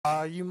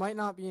You might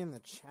not be in the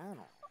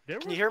channel.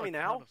 Can you hear me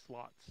now? Of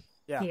slots.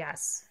 Yeah.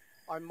 Yes.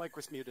 I'm mic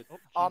was muted.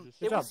 Oh,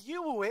 Jesus. It was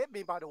you who hit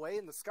me, by the way,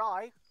 in the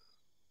sky.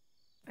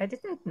 I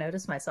didn't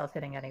notice myself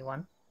hitting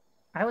anyone.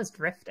 I was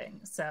drifting,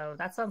 so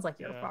that sounds like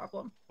your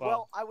problem.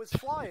 Well, I was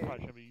flying,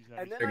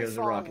 and then I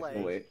saw a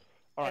leg,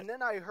 and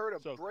then I heard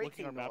a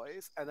breaking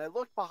noise, and I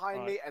looked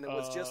behind me, and it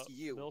was just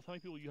you. Bill, how many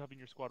people you have in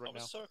your squad right now?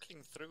 I was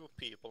circling through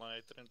people, and I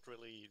didn't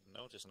really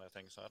notice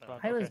anything, so I don't know.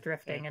 I was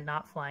drifting and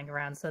not flying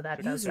around, so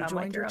that does sound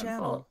like your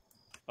own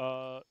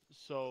fault.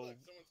 So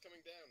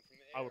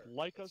I would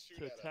like us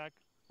to attack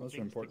Those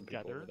are important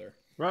people over there.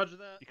 Roger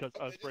that. Because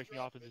us breaking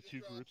off into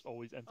two groups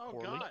always ends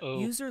poorly.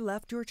 User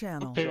left your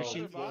channel. So what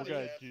we're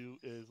gonna do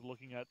is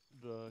looking at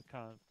the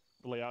kind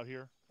of layout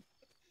here.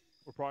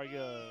 We're probably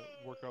gonna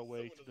work our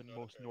way to the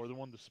most northern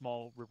one, the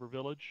small river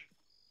village,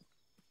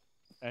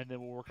 and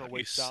then we'll work our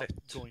way south,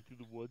 going through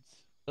the woods.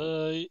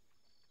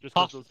 Just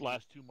because those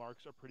last two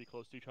marks are pretty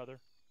close to each other,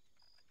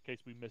 in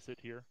case we miss it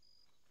here.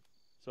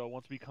 So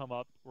once we come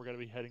up, we're gonna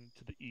be heading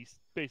to the east.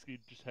 Basically,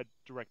 just head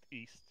direct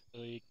east.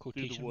 Through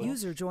the woods.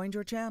 User joined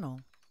your channel.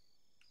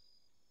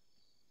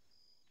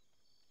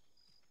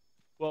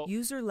 Well,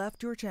 user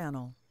left your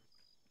channel.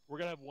 We're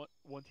gonna have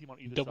one team on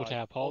either double side.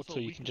 Tap halt, so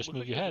you can just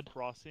move your head.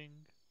 Crossing.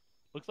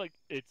 Looks like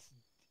it's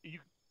you.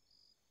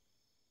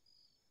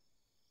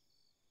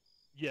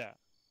 Yeah.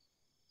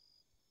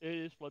 It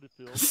is flooded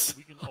field.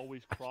 We can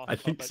always cross. I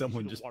think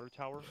someone just water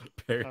tower,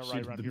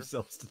 parachuted right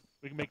themselves to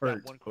we can make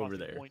that one over crossing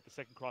there. point. The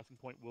second crossing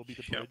point will be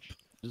the bridge.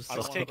 Just I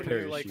saw don't a want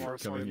to like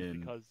parachute coming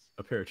in,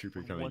 a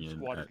paratrooper coming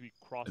in at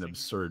crossing, an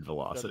absurd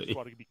velocity. The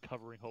squad could be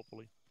covering,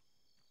 hopefully.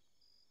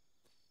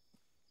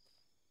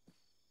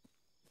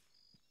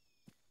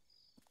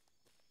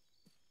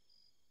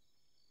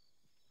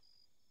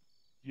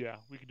 Yeah,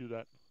 we can do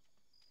that.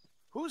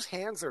 Whose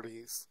hands are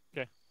these?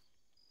 Okay.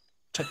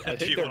 I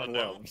think they're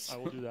gloves. I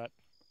will do that.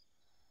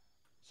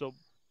 So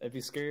it'd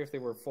be scary if they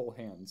were full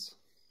hands.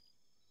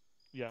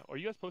 Yeah, are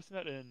you guys posting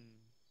that in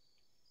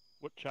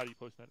what chat are you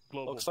posting that?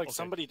 Global. Looks like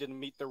somebody didn't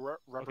meet the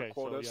rubber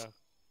quotas. So yeah,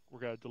 we're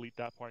gonna delete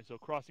that part. So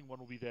crossing one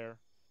will be there.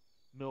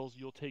 Mills,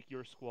 you'll take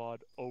your squad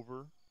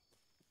over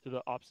to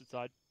the opposite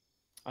side.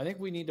 I think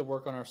we need to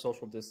work on our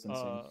social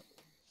distancing.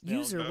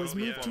 User was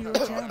moved to your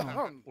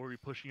channel. We'll be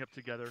pushing up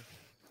together.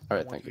 All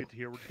right, Once thank we you. get to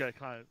here, we're just gonna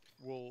kind of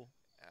we'll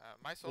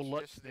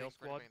let Snail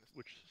squad,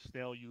 which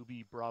Snail you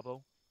be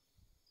Bravo.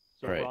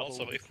 So right. Bravo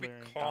Also, will be if we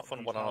clearing cough out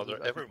on one these another, houses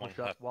as we everyone push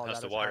up. While has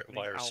that the is wire,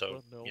 happening, so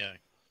Alpha, Mills, yeah.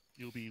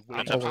 You'll be I'm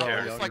waiting. over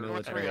here. It's like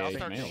military age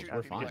males.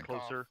 We're fine. Get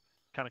closer,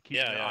 kind of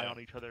keeping an eye on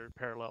each other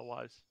parallel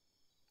wise.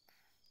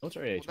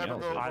 Military age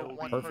males is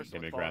a perfect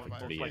demographic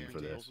to be in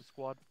for this.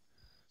 Squad,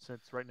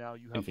 since right now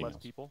you have less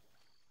people.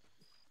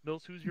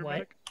 Mills, who's your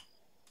medic?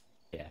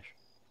 Yash.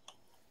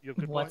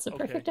 What's a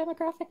perfect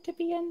demographic to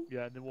be in?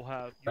 Yeah, and then we'll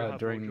have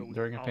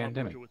during a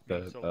pandemic.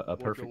 A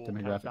perfect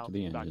demographic to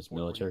be in is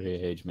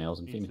military age males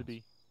and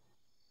females.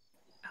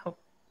 Oh,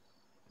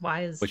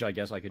 why is? Which I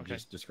guess I could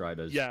just describe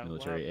as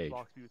military age.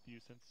 With you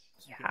since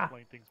yeah.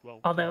 Things well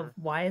although,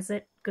 why is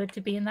it good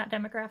to be in that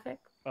demographic?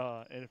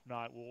 And if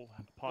not, we'll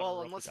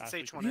unless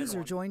it's H1N1.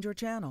 User joined your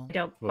channel. I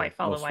don't quite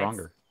follow why.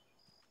 Stronger.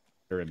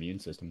 Their immune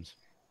systems.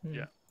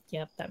 Yeah.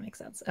 Yep, that makes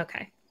sense.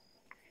 Okay.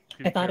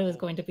 I thought it was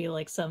going to be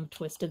like some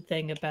twisted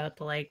thing about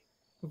like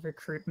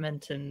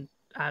recruitment and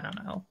I don't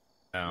know.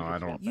 No, I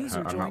don't.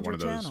 I'm not one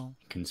of those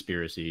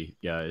conspiracy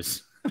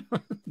guys.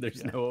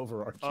 There's no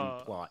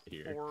overarching plot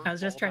here. I was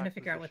just trying to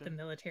figure out what the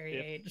military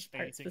age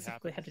part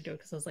specifically had to do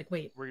because I was like,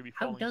 wait,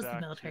 how does the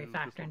military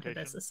factor into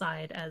this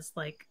aside as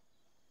like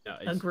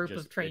a group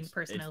of trained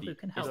personnel who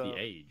can help?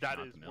 That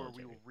is where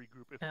we will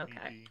regroup if need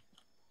be.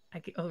 I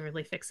get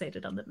overly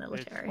fixated on the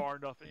military. It's far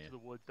enough into the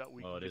woods that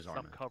we can get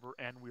some cover,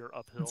 and we are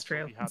uphill. It's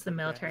true. It's the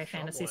military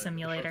fantasy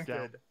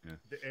simulator.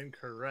 The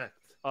incorrect.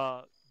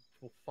 Note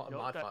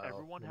mod that file.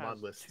 everyone mod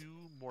has list.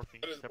 2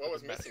 morphines. What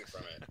was missing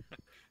from it?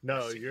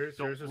 No, yours is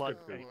good.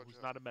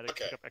 Who's not a medic?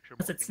 Pick up extra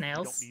Was it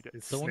snails? Don't need it.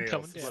 It's the one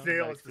coming down.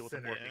 Snail is the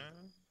center.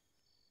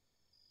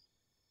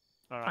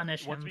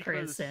 Punish him for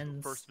his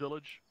sins. First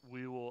village,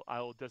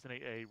 I will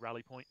designate a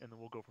rally point, and then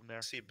we'll go from there.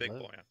 I see a big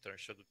boy out there.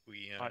 Should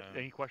we?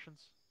 Any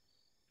questions?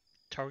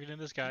 Targeting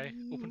this guy.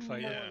 Open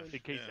fire. In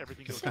case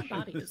everything goes to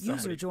shit.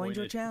 User joined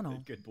your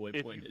channel. Good boy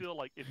if pointed. you feel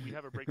like if we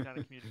have a breakdown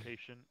in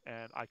communication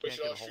and I can't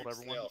get a hold of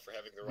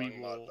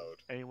everyone,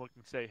 anyone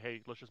can say, "Hey,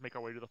 let's just make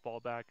our way to the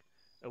fallback,"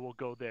 and we'll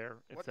go there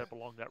and step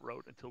along that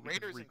road until we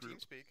can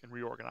regroup and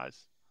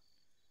reorganize.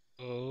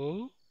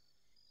 Oh.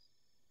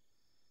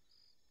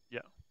 Yeah.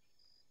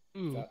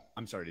 Ooh.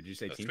 I'm sorry. Did you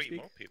say TeamSpeak?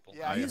 More people.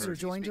 Yeah, user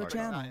joined your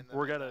channel.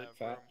 We're gonna.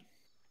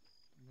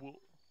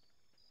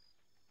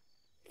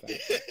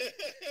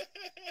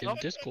 In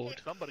Discord.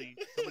 Somebody's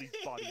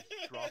body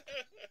dropped.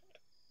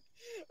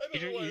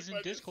 He's in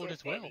Discord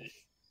as well.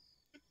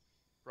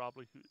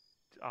 Probably.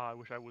 I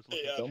wish I was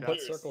looking. Don't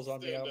put circles on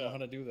me. I don't know how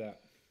to do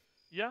that.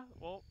 Yeah.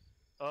 Well.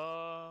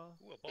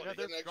 Is that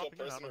an actual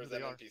person or is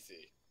that an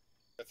NPC?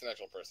 That's an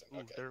actual person.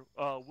 Okay.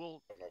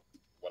 We'll. I don't know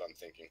what I'm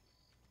thinking.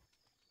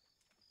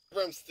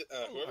 Whoever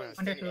I'm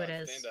wonder who it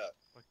is. Stand up.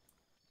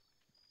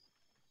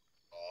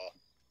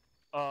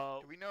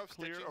 know if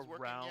clear stitching's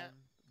working around yet?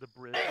 the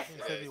bridge.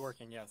 It should be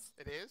working, yes.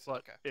 It is? But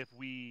Okay. if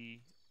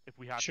we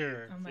have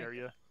Sure. to in this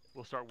area,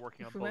 we'll start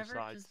working on both Whoever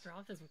sides. just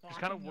dropped is Just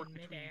kind of walking work in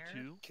between midair.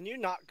 two. Can you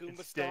not And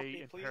Goomba stomp stay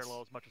me, in please?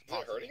 parallel as much as Is it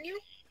possible. hurting you?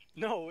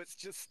 No, it's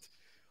just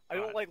I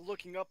don't like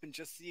looking up and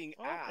just seeing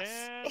ass.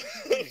 And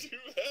Too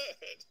bad.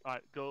 all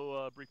right,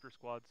 go brief your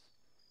squads.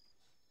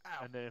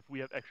 Ow. And then if we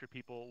have extra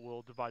people,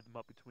 we'll divide them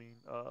up between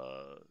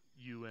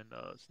you and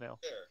Snail.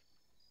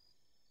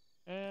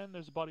 There. And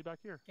there's a body back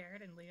here.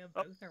 Garrett and Leah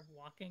both are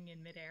walking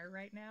in midair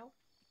right now.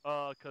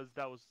 Because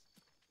that was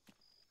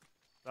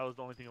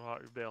the only thing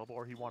available,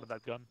 or he wanted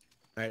that gun.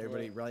 All right,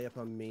 everybody, rally up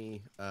on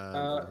me.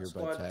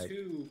 Squad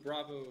 2,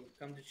 Bravo,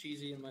 come to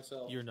Cheesy and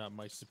myself. You're not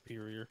my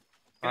superior.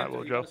 All right,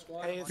 well, Joe.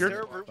 Hey, is You're,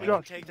 there a route we Joe,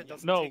 can take that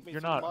doesn't no, take me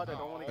you're through not. mud? I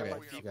don't want to get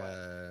my feet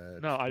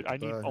wet. No, I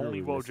need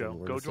only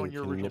Wojo. Go join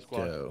your original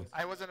squad.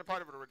 I wasn't a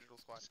part of an original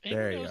squad.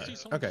 There you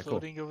are. Okay,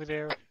 cool. Over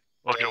there.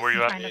 Okay, where you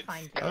Trying at? to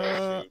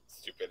find you.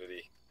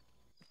 Stupidity.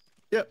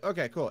 Yep.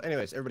 Okay. Cool.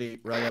 Anyways, everybody,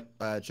 rally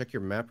up. Check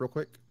your map real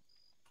quick.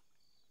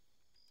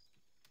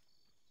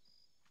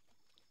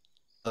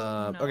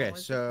 Okay,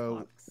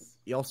 so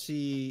y'all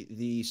see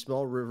the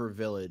small river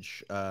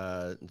village,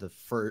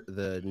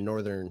 the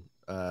northern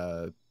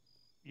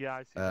yeah,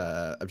 I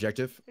see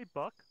objective. Hey,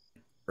 Buck.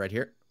 Right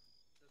here.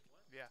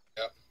 Yeah.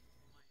 Yep.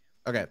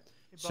 Okay, Hey,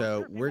 Buck, so there are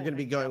we're people gonna be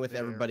hanging going out with there.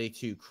 everybody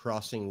to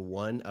crossing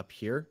 1 up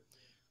here.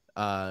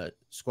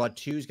 Squad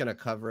 2 is gonna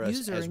cover us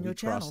User as in we your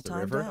cross channel the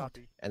timed river, out.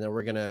 and then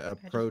we're gonna want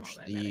approach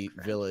my the medic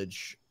friend.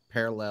 village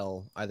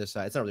parallel either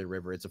side. It's not really a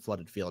river; it's a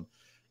flooded field,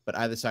 but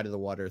either side of the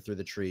water through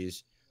the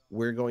trees.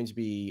 We're going to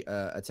be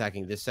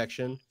attacking this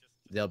section.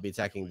 They'll be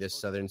attacking this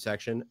southern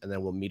section, and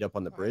then we'll meet up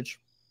on the bridge.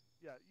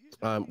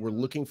 We're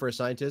looking for a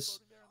scientist,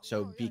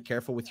 so be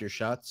careful with your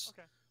shots.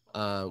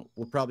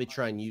 We'll probably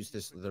try and use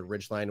the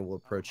ridge line, and we'll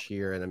approach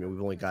here. And I mean,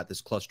 we've only got this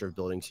cluster of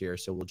buildings here,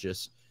 so we'll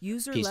just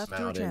piece left them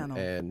your out channel.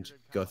 and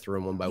go through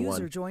them one by User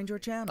one. joined your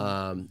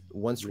channel.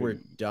 Once we're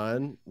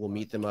done, we'll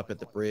meet them up at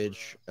the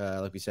bridge,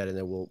 like we said, and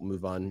then we'll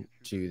move on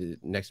to the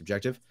next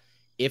objective.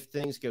 If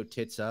things go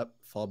tits up,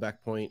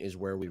 fallback point is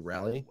where we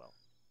rally.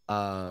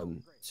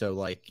 So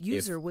like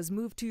User if was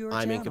moved to your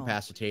I'm channel.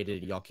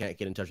 incapacitated, y'all can't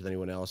get in touch with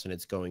anyone else, and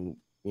it's going,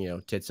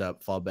 tits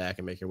up, fall back,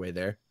 and make your way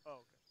there.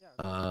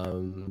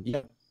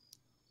 Yeah.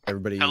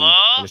 Everybody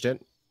understand?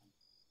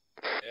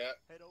 Yeah.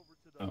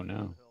 Oh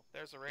no.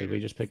 There's a Did we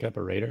just pick up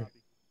a raider?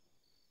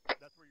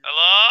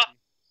 Hello?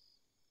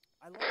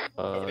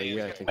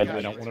 Yeah, I think I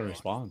don't want to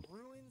respond.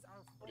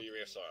 What do you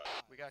mean, sorry?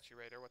 We got you,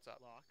 Raider. What's up?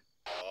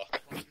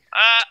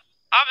 I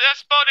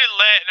spotted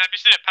lit and I've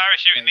just did a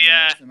parachute in the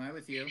air. Am I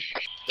with you?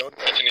 Don't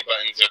touch any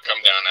buttons, you'll come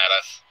down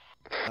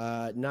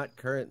at us. Not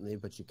currently,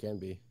 but you can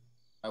be.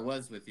 I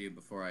was with you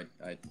before I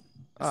I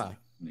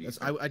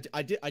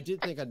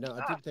did think I'd know.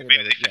 I did think Maybe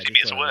I'd they 15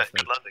 minutes know. of work.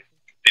 Good landing.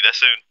 Be there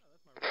soon.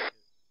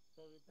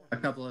 A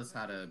couple of us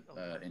had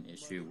an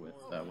issue with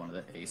one of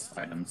the ace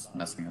items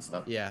messing us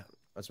up. Yeah,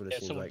 that's what it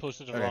seems someone like.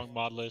 posted the wrong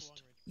mod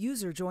list.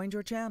 User joined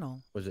your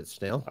channel. Was it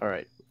Snail? All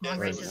right. Long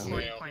range is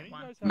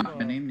 40.1.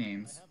 The name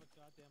names.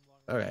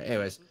 Okay.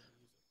 Anyways.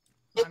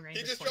 Long range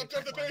He is just jumped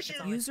off the 40.1. parachute.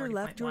 It's only User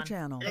left your 40.1.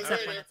 channel.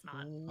 Except when it's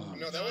not.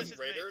 No, that was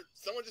Raider.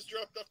 Someone just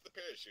dropped off the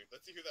parachute.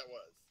 Let's see who that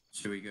was.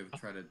 Should we go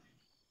try to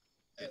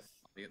Yes.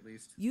 at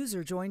least?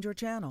 User joined your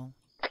channel.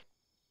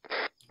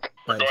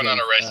 We're going on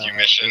a rescue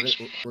mission.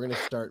 We're gonna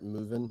start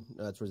moving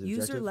towards the objective.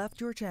 User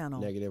left your channel.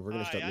 Negative. We're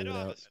gonna start moving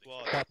out.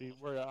 Copy.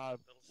 We're gonna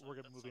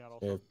be moving out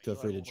also. Yeah, feel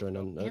free to join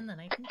on. And then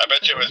I can I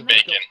bet you it was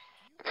bacon.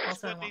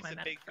 Also, I want my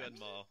medic friend.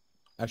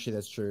 Actually,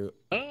 that's true.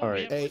 All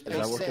right. Hey,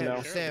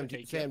 Sam, do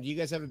you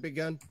guys have a big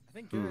gun? I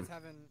think Garrett's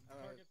having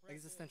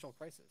existential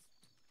crisis.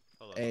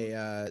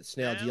 Hey,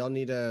 Snail, do y'all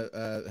need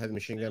a heavy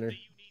machine gunner?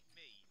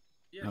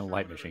 No,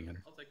 light machine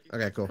gunner.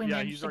 Okay, cool.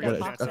 Yeah, he's already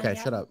What- okay,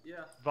 shut up.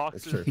 Vox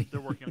It's is, true.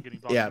 they're working on getting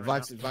Vox. Yeah, right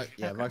Vox,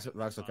 now.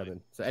 Vox will come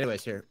in. So,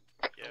 anyways, here.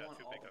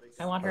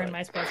 I want her in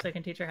my squad so I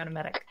can teach her how to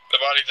medic. The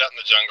body's out in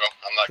the jungle.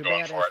 I'm not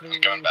going for it.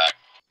 I'm going back.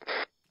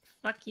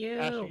 Fuck you.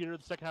 Ash, you get her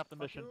the second half of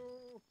the mission.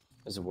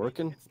 Is it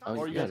working? Oh,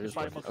 Or you yeah, guys it can is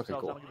fight working. amongst Okay, yourselves. I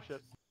cool. don't give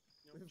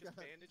a shit. Just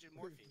bandage and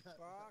morphine.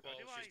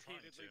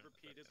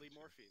 Repeatedly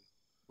morphine.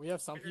 We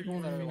have some people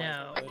that are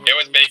No. like, It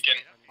was bacon.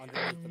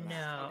 underneath the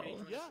map.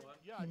 No.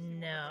 Yeah.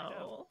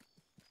 No.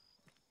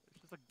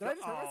 It's just like, Did I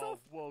just hurt myself?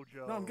 Whoa,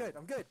 Joe. No, I'm good.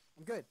 I'm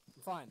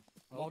fine.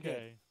 I'm all good.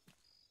 Okay.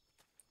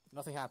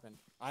 Nothing happened.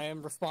 I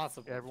am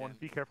responsible. Yeah, everyone, Ken.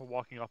 be careful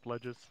walking off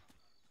ledges.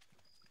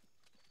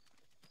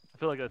 I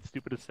feel like that's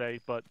stupid to say,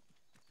 but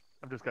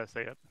I'm just gonna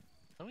say it.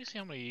 Let me see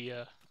how many.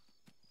 It's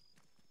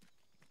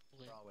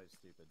always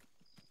stupid.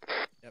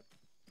 Yep.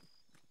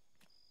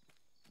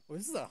 Well,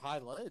 this is a high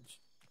ledge.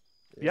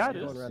 Yeah, it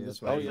Going is. around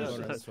this Oh, way. yeah.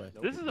 Going around this way.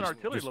 This is an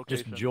artillery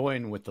location. Just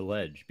join with the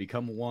ledge.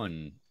 Become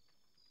one.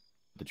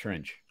 The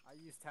trench. I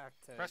use tack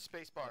to Press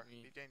space bar. get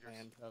me Be dangerous.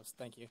 land host.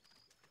 Thank you.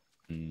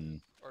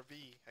 Or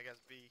V. I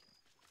guess V.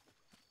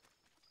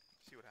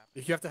 See what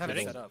happens. You have to have it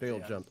Big set up. big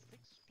old yeah. jump.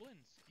 Six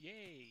splints.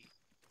 Yay.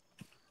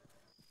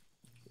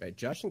 Right,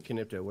 Josh and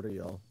Kinipto, what are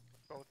y'all?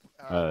 Both.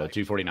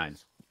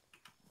 249s.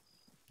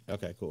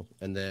 Okay, cool.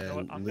 And then you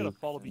know I'm Luke, gonna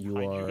follow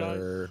behind you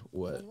guys.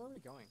 what? Where are we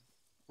going?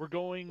 We're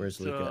going Where's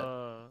to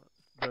Luke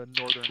the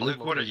northern.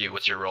 Luke, what are you?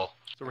 What's your role?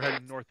 So we're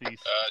heading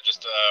northeast.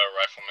 Just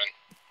rifleman.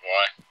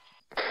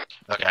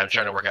 Why? Okay, I'm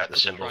trying to work out the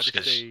Let's symbols try to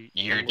because stay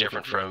you're a little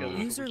different bit from.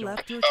 together User so we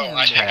left your Oh, channel.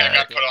 I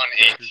got put on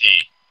AT.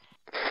 Okay.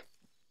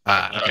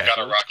 I've got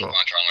a rocket Cool.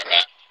 launcher on my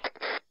back.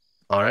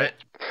 All right.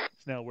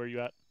 Snell, where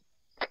you at?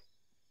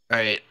 All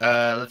right.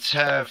 Let's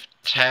have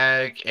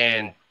Tag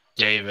and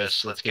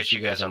Davis. Let's get you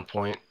guys on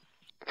point.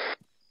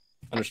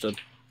 Understood.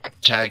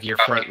 Tag, your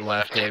front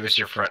left. Davis,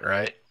 your front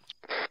right.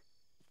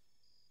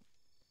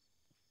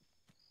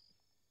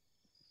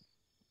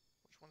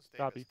 Which one's Davis?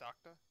 Copy.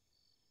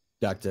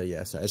 Doctor,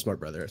 yes, it's my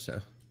brother.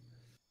 So.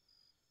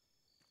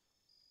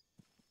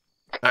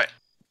 All right.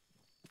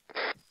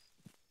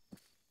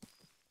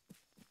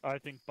 I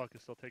think Buck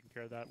is still taking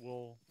care of that.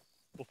 We'll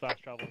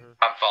fast travel her.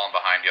 I'm falling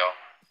behind y'all.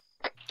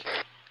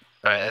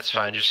 All right, that's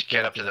fine. Just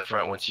get up to the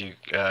front once you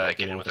get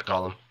in with the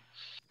column.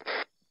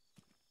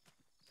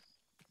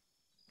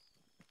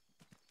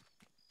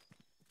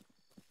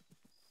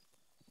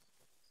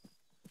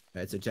 All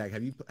right, so Jack,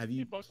 have you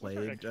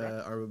played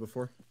ARMA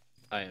before?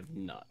 I have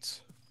not.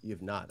 You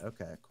have not.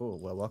 Okay, cool.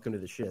 Well, welcome to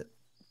the shit.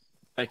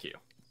 Thank you.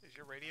 Is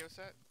your radio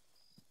set?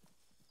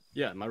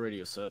 Yeah, my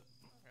radio's set.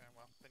 Okay,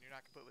 well, then you're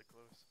not completely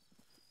clueless.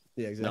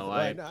 Yeah, exactly. No,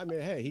 I mean,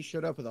 hey, he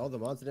showed up with all the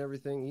mods and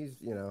everything. He's,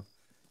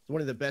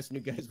 one of the best new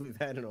guys we've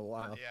had in a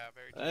while. Yeah,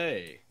 very true.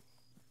 Hey,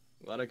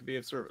 glad I could be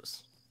of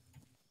service.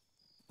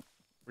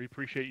 We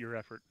appreciate your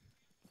effort.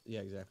 Yeah,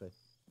 exactly.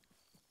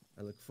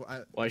 I look for.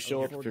 Why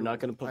show up if you're not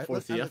going to put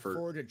forth the effort? I look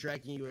forward to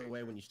dragging you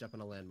away when you step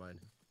on a landmine.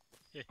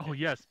 Oh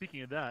yeah,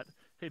 speaking of that,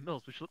 hey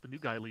Mills, we should let the new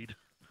guy lead.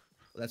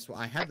 That's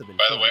why I had them in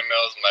By the way,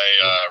 Mills,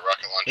 my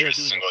rocket launcher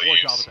is single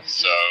use,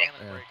 so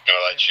I'm gonna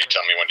let you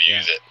tell me when to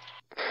use it.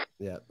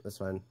 Yeah, that's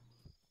fine.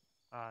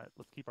 Alright,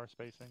 let's keep our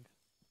spacing.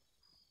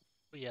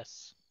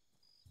 Yes.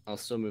 I'll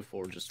still move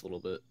forward just a little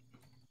bit.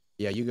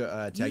 Yeah, you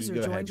go. Tag, you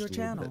go ahead. Your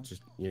channel.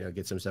 Just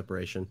get some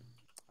separation.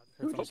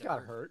 Who just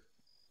got hurt?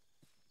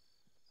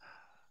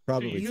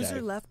 Probably User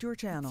Tag. left your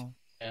channel.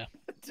 Yeah.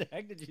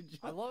 Tag, did you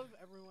jump? I love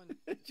everyone.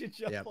 Did you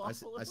jump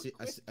off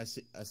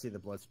I see the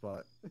blood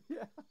spot.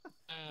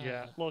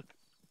 Yeah, look.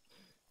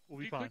 We'll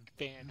be fine.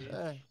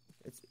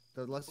 It's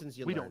the lessons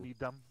you learn. We learn. don't need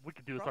them. We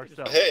can do this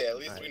ourselves. Hey, at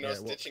least we know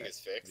stitching is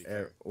fixed.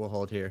 We'll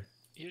hold here.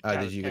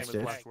 Did you get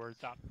stitched?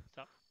 Stop.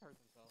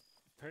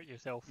 Hurt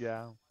yourself.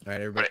 Yeah. All right,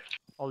 everybody.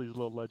 All these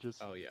little ledges.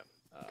 Oh yeah.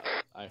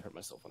 I hurt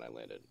myself when I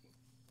landed.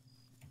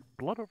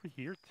 Blood over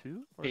here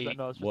too? Or is that,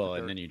 no, it's just well,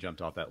 and then you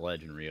jumped off that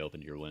ledge and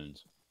reopened your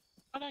wounds.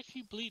 Not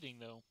actually bleeding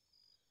though.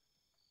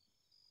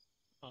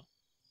 Huh.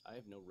 I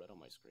have no red on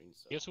my screen,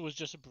 so. Guess it was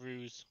just a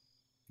bruise.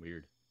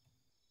 Weird.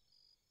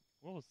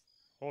 What was?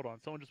 Hold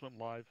on, someone just went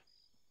live.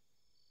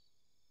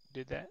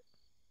 Did that?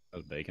 That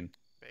was Bacon.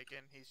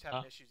 Bacon, he's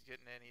having issues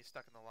getting in. He's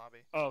stuck in the lobby.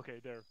 Oh, okay,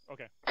 there.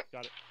 Okay,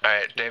 got it. All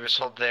right, Davis,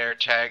 hold there.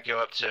 Tag, go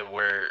up to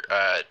where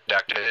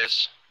Doctor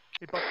is.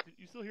 Hey, Buck,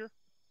 you still here?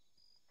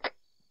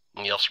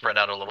 And you'll spread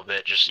out a little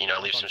bit, just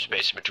leave some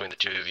space in between the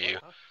two of you.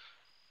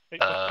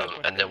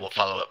 And then we'll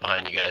follow up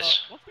behind you guys.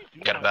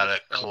 Got about a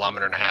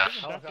kilometer and a half.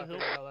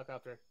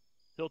 Helicopter.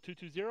 Hill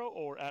 220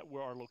 or at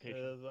where our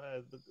location?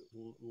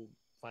 We'll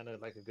find a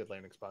good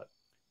landing spot.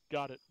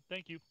 Got it.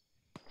 Thank you.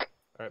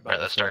 All right,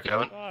 let's start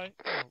going. Bye.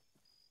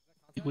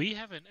 Do we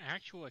have an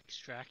actual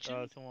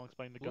extraction? Someone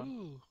explain the gun.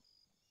 Ooh.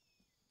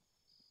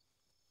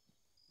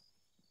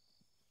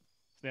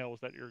 Snail, was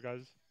that your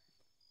guys'?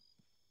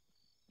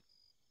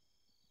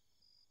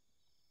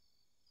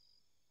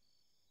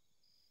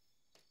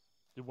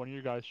 Did one of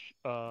you guys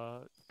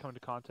come into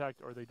contact,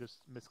 or they just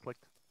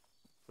misclicked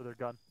for their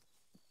gun?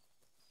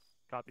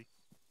 Copy.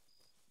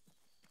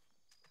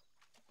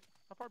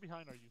 How far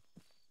behind are you?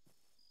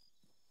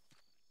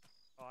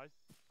 Oh, I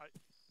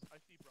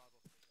see Bravo.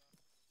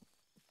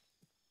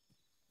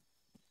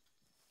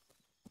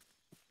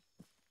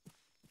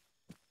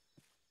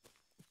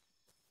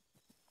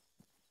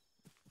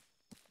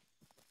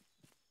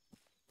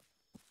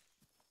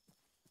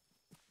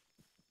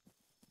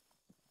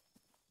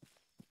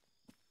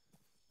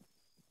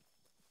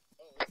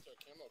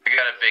 We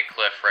got a big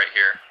cliff right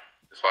here.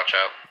 Just watch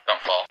out.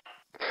 Don't fall.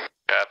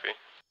 Copy.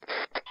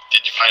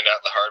 Did you find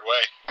out the hard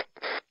way?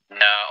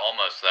 No,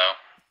 almost though.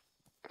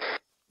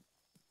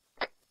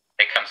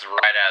 It comes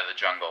right out of the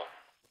jungle.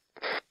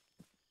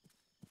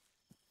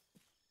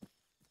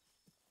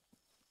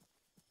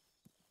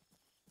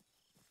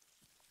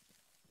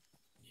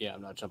 Yeah,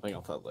 I'm not jumping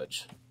off that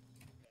ledge.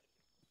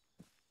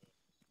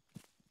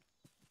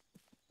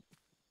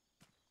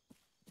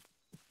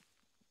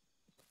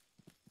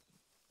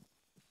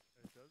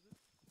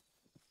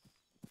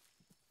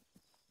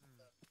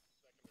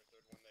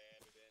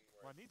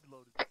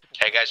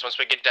 Hey guys, once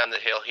we get down the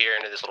hill here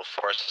into this little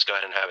forest, let's go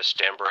ahead and have a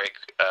stand break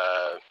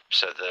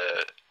so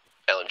the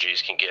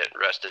LNGs can get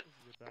rested.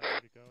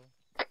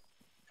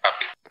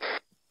 Copy.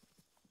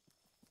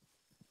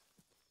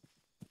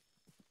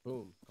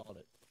 Boom, called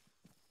it.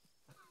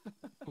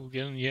 We're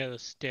getting the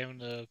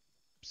stamina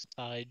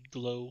side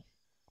glow.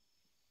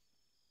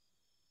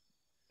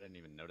 I didn't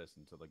even notice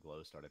until the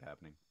glow started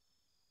happening.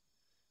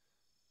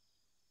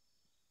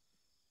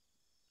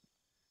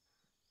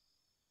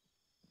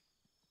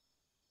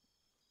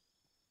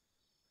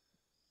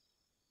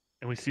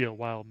 And we see a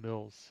wild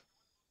Mills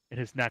in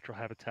his natural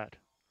habitat,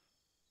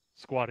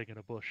 squatting in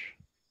a bush.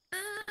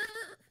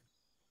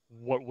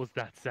 What was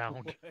that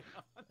sound?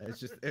 It's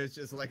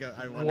just like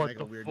I want to make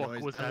a weird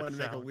noise. I want to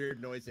make a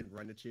weird noise and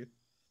run at you.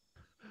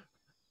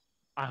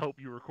 I hope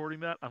you're recording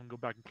that. I'm gonna go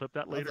back and clip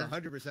that later. That's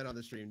 100% on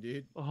the stream,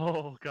 dude.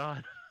 Oh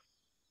God.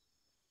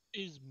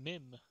 Is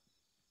Mim?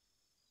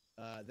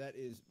 That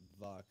is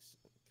Vox,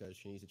 because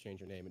she needs to change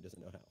her name and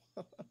doesn't know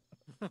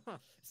how.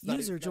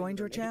 User joined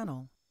your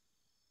channel.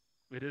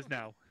 It is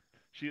now.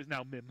 She is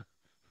now Mim.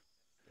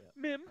 Yeah.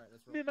 Mim,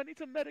 right, Mim, I need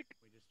some medic.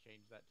 We just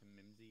changed that to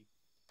Mimsy.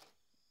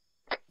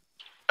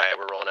 Alright,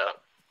 we're rolling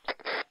out.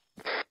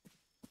 I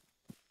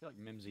feel like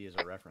Mimsy is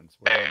a reference.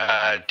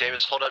 Hey,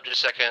 Davis, hold up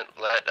just a second.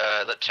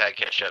 Let Tag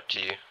catch up to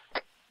you.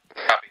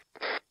 Copy.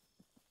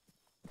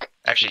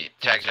 Actually,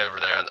 Tag's over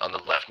there on the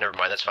left. Never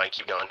mind, that's fine.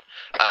 Keep going.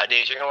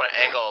 Davis, you're gonna want to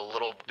angle a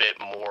little bit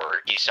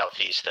more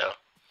east-southeast, though.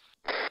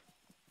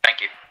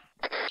 Thank you.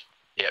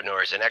 Yeah, no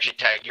worries. And actually,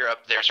 Tag, you're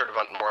up there, sort of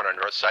more on our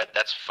north side.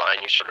 That's fine.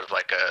 You're sort of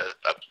like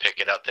a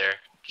picket out there,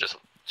 just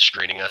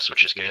screening us,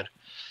 which is good.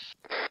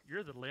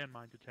 You're the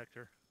landmine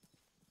detector.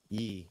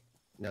 Yee.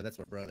 No, that's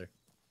my brother.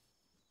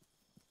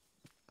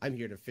 I'm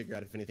here to figure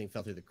out if anything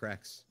fell through the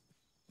cracks.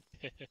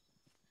 And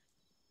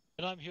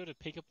I'm here to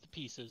pick up the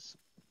pieces.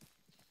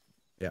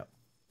 Yeah.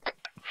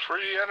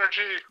 Free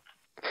energy!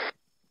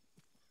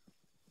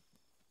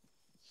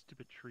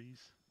 Stupid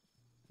trees.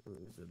 It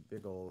was a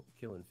big old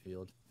killing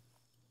field.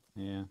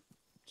 Yeah,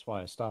 that's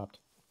why I stopped.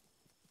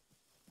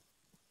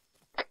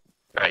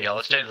 Alright, y'all,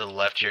 let's stay to the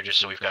left here just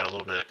so we've got a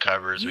little bit of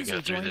cover as we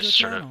go through this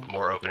sort of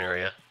more open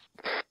area.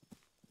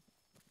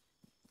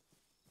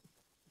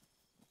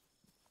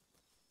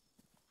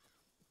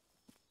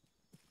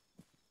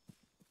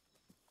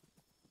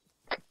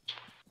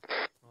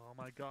 Oh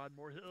my God,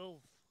 more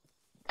hills.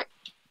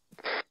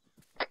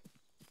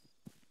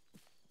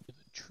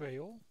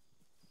 Trail.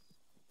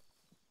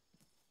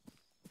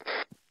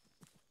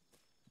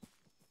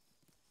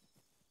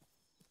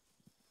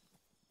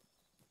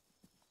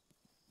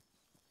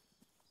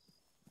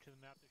 To the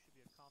map, there should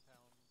be a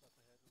compound up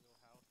ahead, a little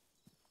house.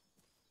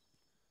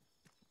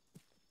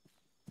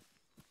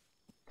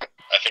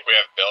 I think we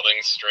have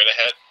buildings straight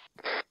ahead.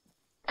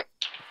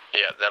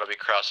 Yeah, that'll be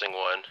crossing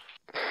one.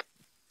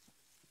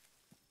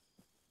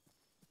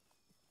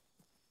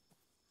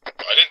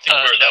 I didn't think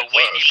we were that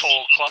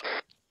close.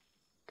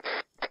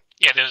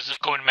 Yeah, there's a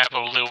going map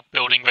of a little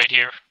building right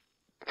here.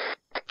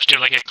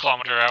 Still like a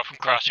kilometer out from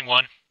crossing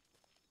one.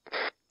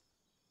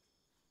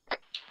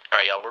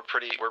 Alright, y'all, we're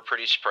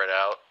pretty spread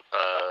out.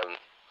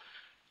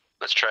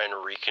 Let's try and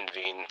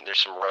reconvene. There's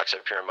some rocks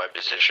up here in my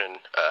position.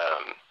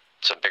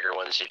 Some bigger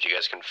ones, see if you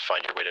guys can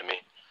find your way to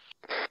me.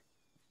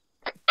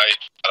 I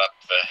got up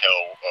the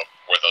hill of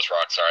where those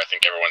rocks are. I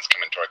think everyone's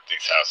coming toward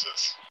these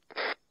houses.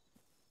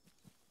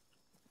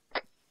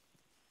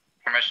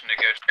 Permission to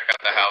go check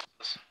out the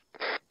houses.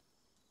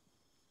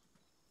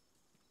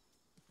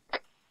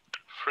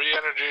 Free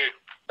energy.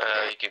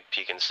 You can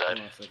peek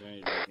inside.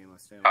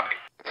 Copy.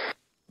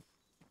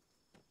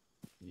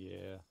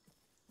 Yeah.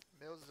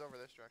 Mills is over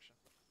this direction.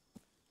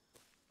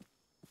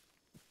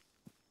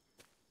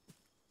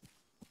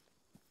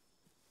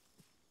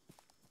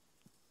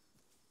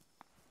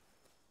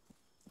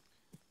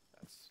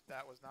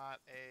 That was not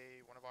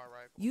one of our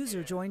rifles.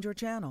 User joined your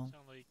channel.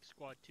 Sound like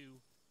squad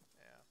 2.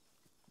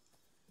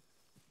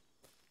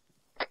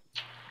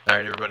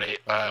 Alright, everybody.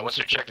 Once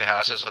we check the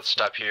houses, let's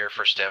stop here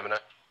for stamina.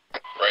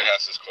 Right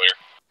house is clear.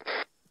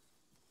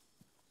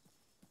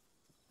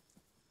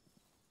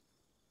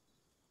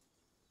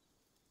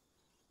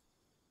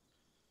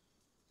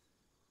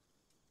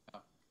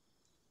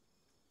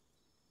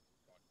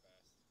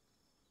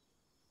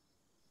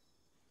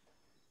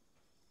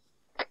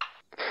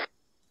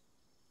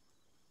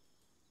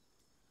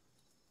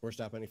 We're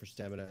stopping for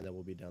stamina, and then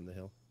we'll be down the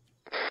hill.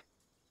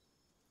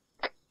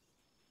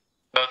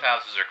 Both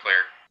houses are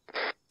clear.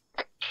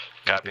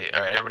 Copy.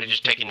 Alright, everybody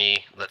just take a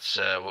knee. Let's,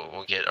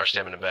 we'll get our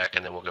stamina back,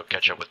 and then we'll go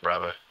catch up with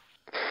Bravo.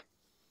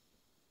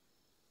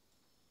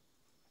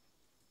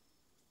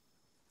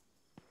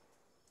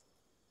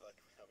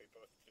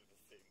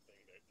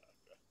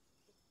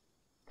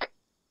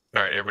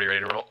 Alright, everybody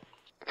ready to roll?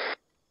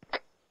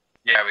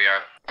 Yeah, we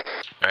are.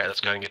 Alright,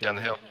 let's go ahead and get down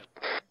the hill.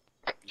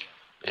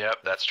 Yep,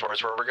 that's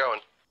towards where we're going.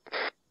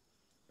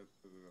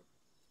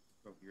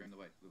 Go, you're in the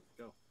way. Luke,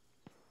 go.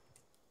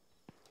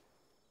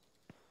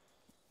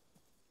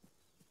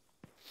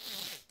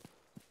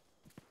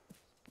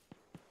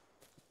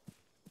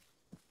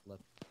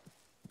 Left.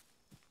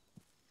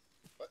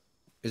 What?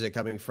 Is it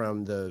coming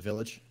from the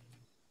village?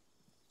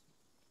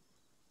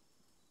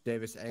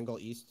 Davis, angle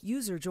east.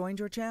 User joined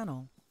your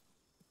channel.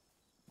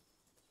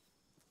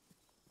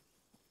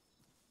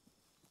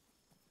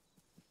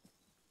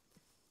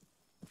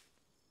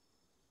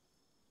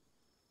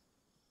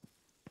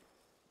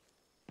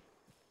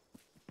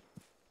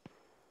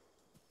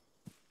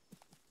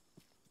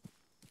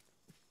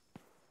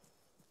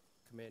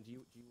 Command, do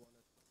you want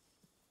to...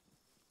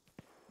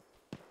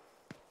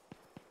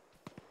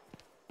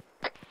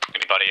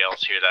 Anybody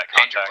else hear that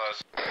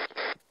contact?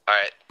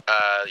 Alright,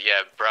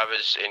 yeah,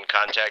 Bravo's in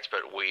contact,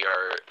 but we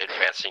are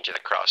advancing to the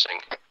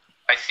crossing.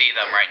 I see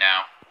them right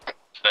now.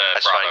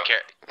 That's Bravo. fine.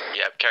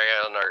 Carry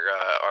on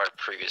our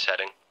previous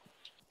heading.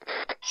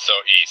 So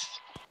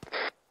east.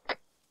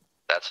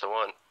 That's the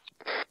one.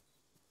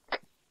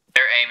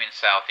 They're aiming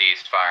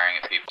southeast, firing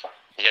at people.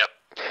 Yep.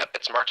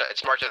 It's marked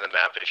on the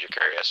map if you're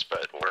curious,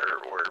 but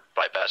we're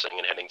bypassing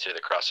and heading to the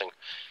crossing,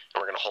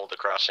 and we're gonna hold the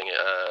crossing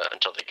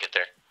until they get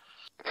there.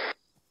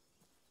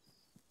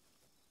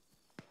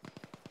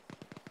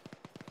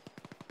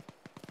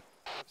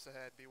 Cliffs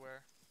ahead,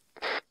 beware.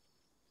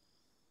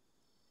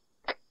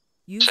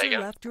 User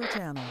left your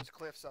channel. There's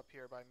cliffs up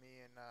here by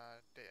me and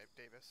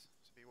Davis,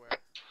 so beware.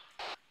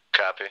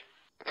 Copy.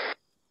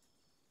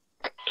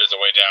 There's a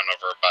way down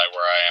over by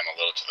where I am, a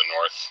little to the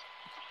north.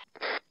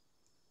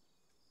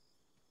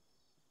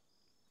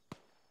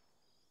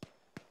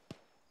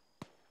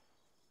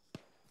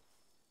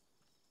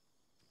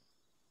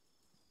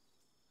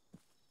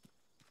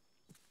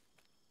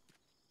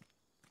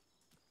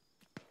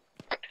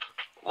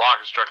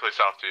 Log is directly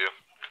south to you.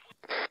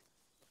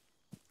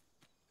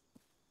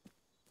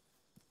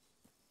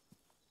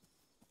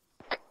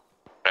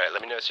 Alright,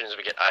 let me know as soon as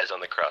we get eyes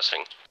on the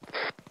crossing.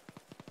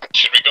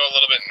 Should we go a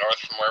little bit north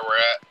from where we're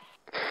at?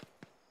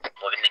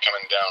 We're gonna be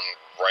coming down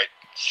right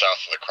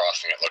south of the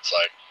crossing, it looks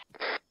like.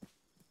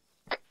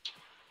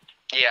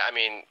 Yeah, I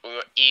mean, we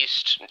went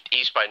east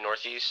by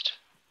northeast,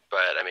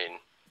 but I mean,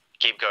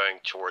 keep going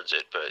towards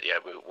it, but yeah,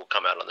 we'll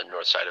come out on the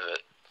north side of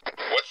it.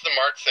 What's the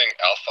mark saying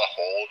Alpha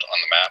Hold on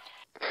the map?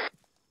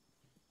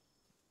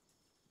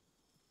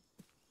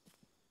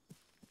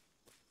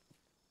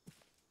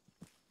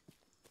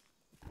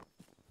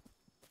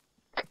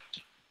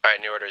 Alright,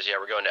 new orders, yeah,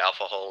 we're going to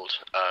Alpha Hold,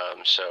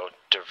 so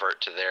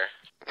divert to there.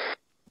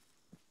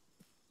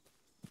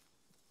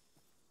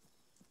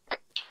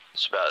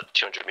 It's about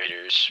 200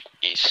 meters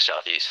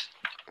east-southeast.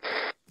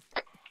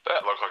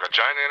 That looked like a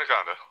giant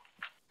anaconda.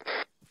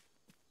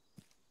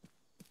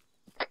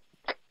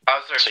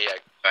 How's their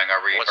going?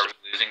 Are we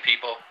losing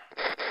people?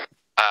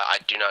 I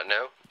do not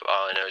know.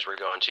 All I know is we're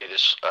going to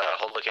this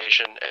hold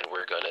location, and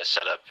we're going to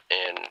set up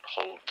and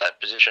hold that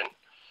position.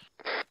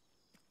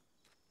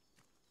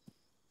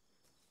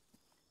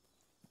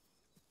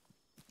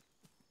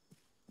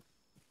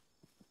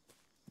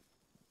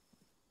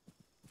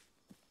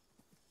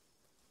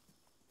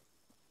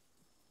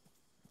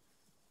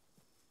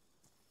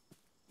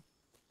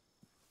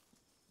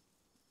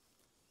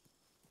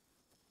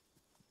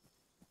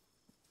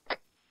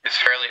 It's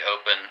fairly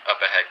open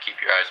up ahead.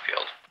 Keep your eyes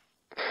peeled.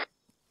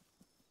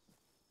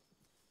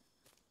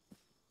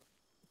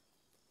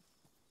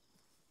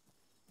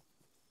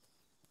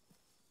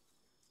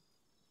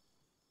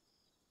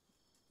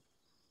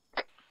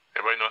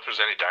 Anybody know if there's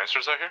any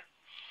dinosaurs out here?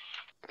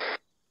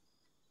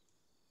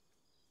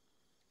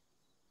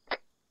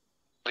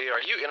 Lee, are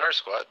you in our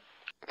squad?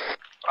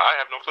 I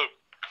have no clue.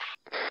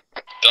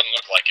 Doesn't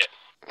look like it.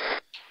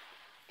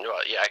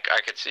 Well, yeah,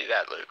 I could see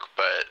that, Luke.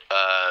 But,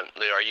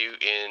 Lee, are you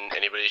in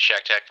anybody's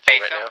shack tech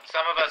Hey, right now?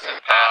 Some of us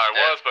have passed I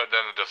was, but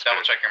then it disappeared.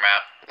 Double check your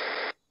map.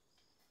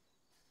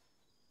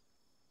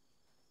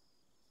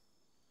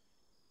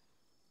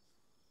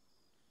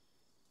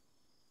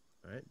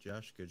 All right,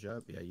 Josh, good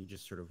job. Yeah, you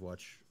just sort of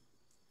watch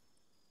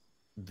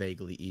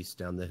vaguely east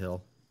down the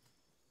hill.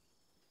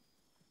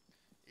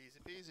 Easy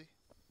peasy.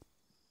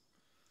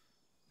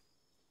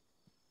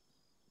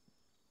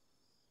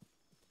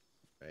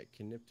 All right,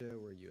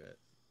 Canipta, where are you at?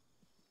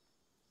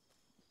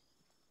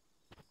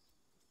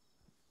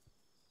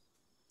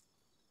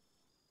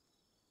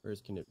 Where's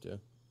Canipta?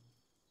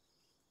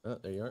 Oh,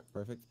 there you are.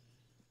 Perfect.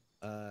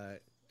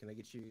 Can I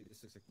get you?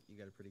 This looks like you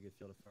got a pretty good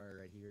field of fire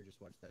right here.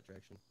 Just watch that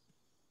direction.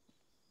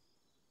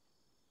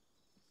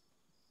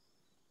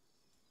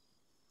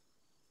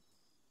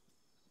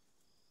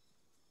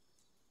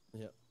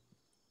 Yep.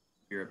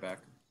 Be right back.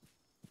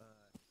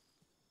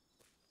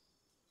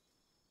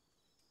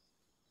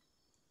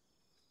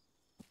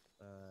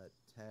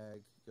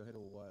 Tag. Go ahead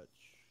and watch.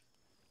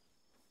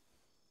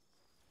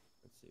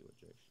 Let's see what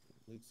direction.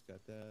 Luke's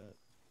got that.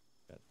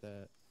 Got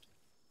that.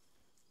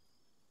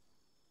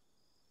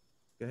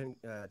 Go ahead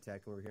and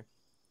tag. Come over here.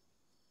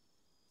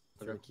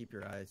 Sort of keep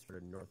your eyes sort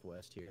of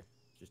northwest here,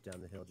 just down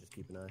the hill. Just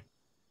keep an eye.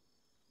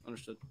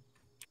 Understood.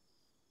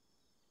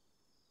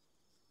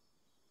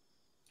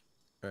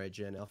 All right,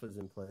 Jen. Alpha's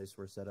in place.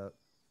 We're set up.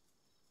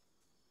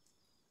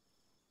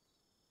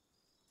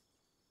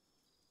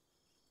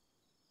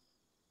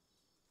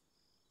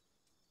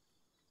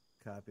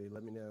 Copy.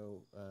 Let me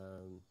know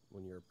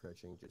when you're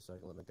approaching, just so I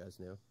can let my guys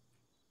know.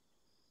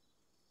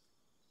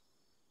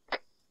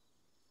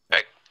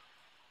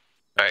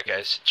 All right,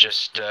 guys.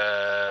 Just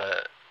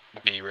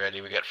be ready.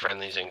 We got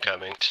friendlies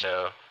incoming,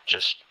 so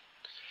just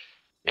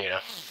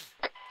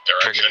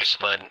trigger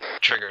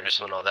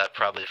discipline, all that.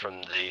 Probably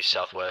from the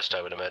southwest,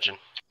 I would imagine.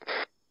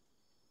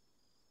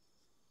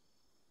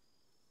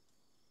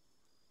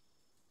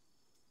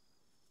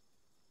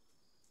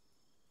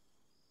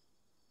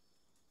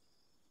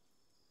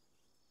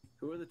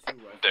 Who are the two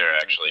riflemen? They're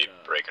actually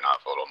breaking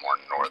off a little more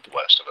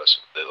northwest of us,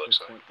 it looks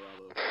like. Point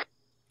Bravo.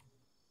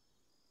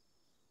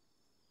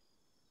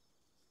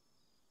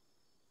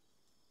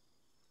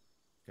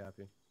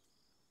 Copy.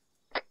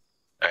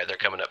 Alright, they're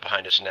coming up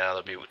behind us now.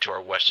 They'll be to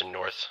our west and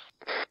north.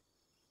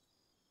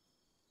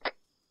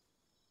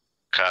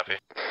 Copy.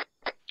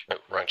 Oh,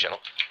 wrong channel.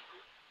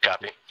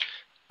 Copy.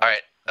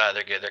 Alright,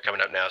 they're good. They're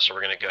coming up now, so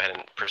we're going to go ahead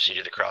and proceed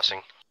to the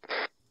crossing.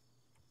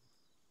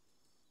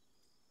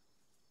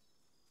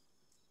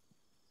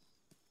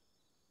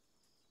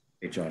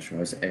 Hey Joshua, I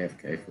was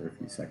AFK for a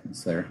few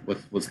seconds there.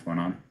 What's going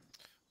on?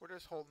 We're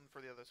just holding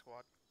for the other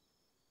squad.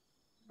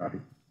 Copy.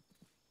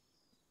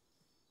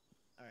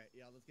 Alright,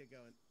 yeah, let's get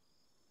going.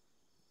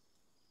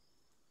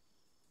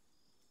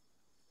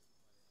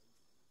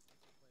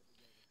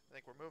 I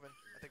think we're moving.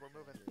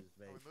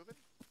 Are we moving?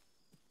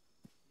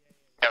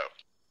 No.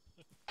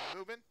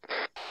 Moving?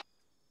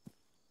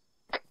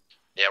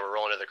 Yeah, we're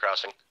rolling to the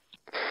crossing.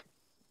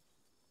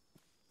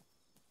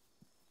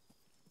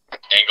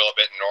 Angle a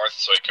bit north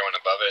so we come in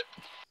above it.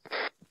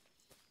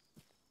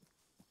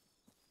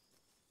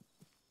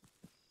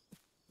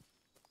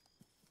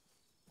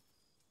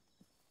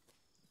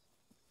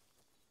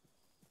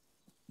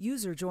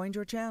 User joined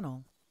your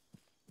channel.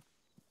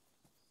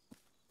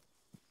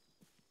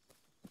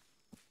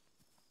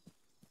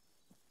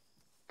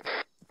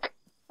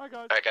 Hi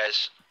guys. Alright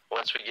guys,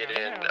 once we get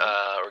in,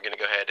 we're going to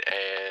go ahead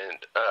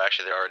and... Oh,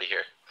 actually they're already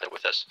here. They're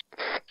with us.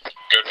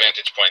 Good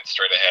vantage point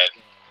straight ahead.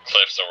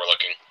 Cliffs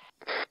overlooking.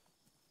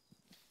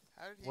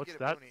 How did he What's get a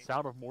that? boonie?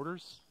 Sound of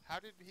mortars? How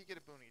did he get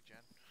a boonie, Jen?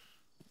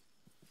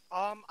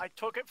 I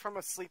took it from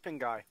a sleeping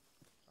guy.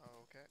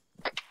 Oh, okay.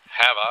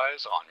 Have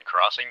eyes on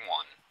crossing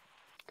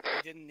 1.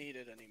 I didn't need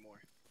it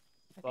anymore.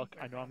 Look,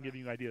 I know I'm giving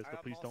you ideas,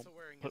 but please don't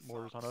put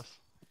mortars on us.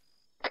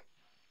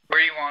 Where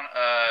do you want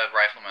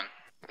rifleman?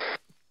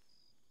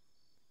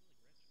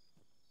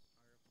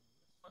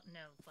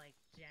 No, like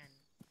Jen.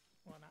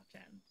 Well, not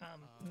Jen.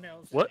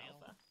 Mills. What? And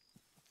Alpha.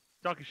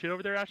 Talking shit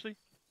over there, Ashley?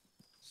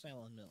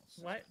 Silent Mills.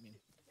 What? I mean,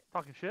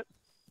 Talking shit?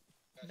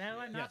 No,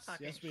 I'm not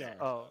talking yes, we shit.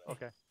 are. Oh,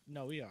 okay.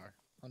 No, we are.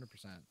 100%.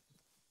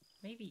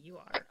 Maybe you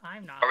are.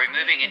 I'm not. Are we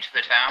moving into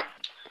the town?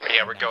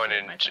 Yeah, we're going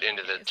into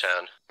the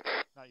town.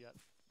 Not yet.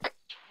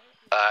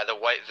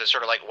 The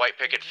sort of like white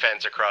picket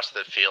fence across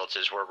the fields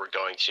is where we're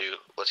going to.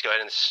 Let's go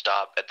ahead and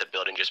stop at the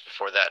building just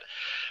before that.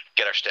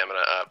 Get our stamina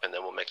up, and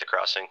then we'll make the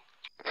crossing.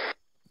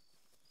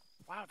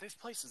 Wow, this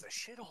place is a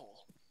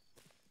shithole.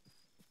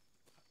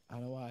 I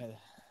don't know why.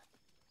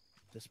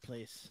 This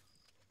place,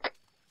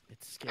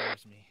 it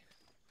scares me.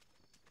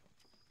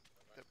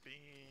 The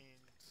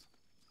beans.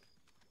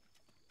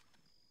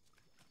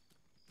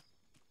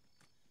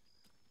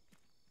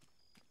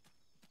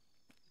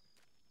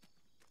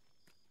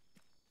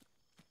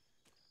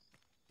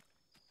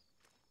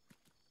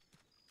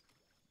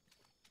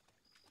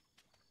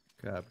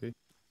 Copy.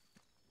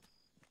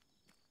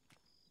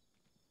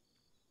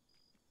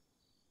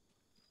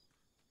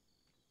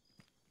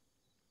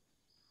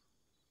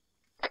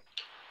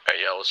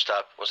 Alright, yeah, we'll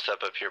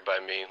step up here by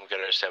me. We'll get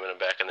our stamina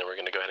back, and then we're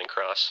gonna go ahead and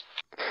cross.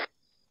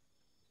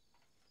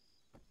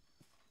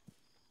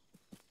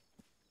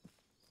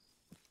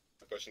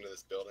 Push into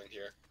this building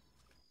here.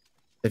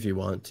 If you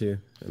want to.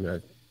 I mean, I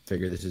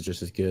figure this is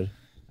just as good.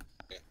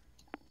 Yeah.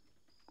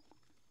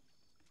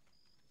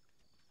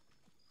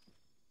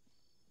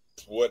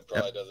 Wood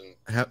probably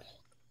doesn't...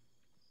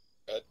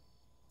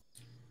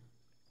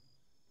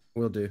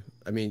 Will do.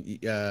 I mean,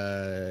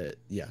 yeah,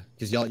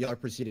 because y'all are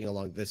proceeding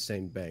along this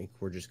same bank.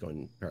 We're just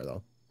going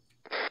parallel.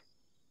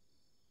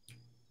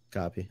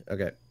 Copy.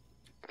 Okay.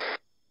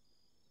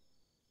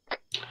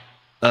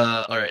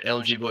 Alright,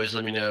 LMG boys,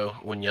 let me know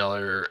when y'all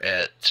are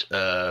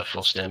at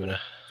full stamina.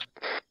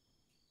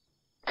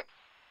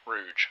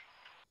 Rouge.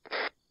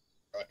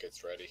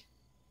 Rocket's ready.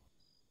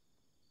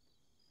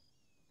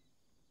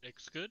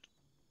 Nick's good.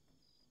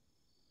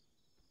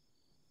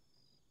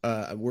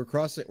 We're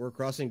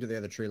crossing to the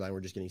other tree line.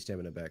 We're just getting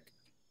stamina back.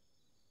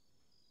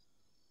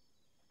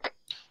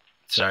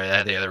 Sorry, I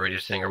had the other radio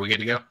thing. Are we good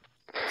to go?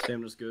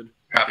 Stamina's good.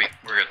 Copy.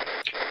 We're good.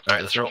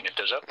 Alright, let's roll. Get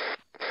those up.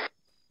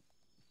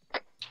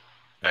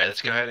 Alright,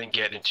 let's go ahead and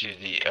get into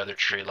the other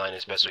tree line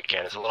as best we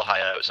can. It's a little high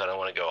up, so I don't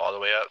want to go all the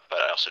way up, but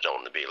I also don't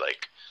want to be,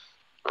 like,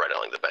 right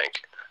along the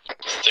bank.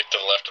 Stick to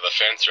the left of the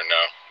fence or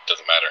no?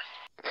 Doesn't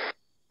matter.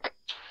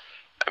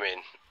 I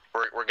mean,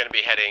 we're going to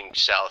be heading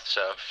south,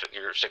 so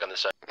figure stick on this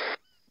side.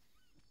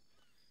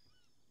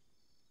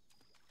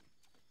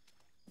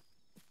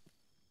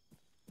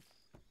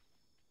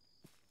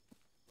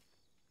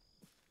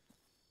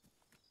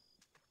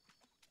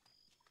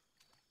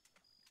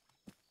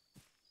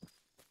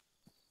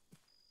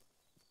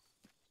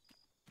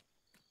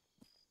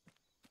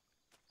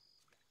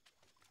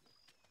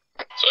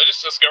 So I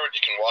just discovered you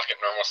can walk at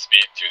normal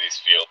speed through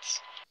these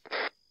fields.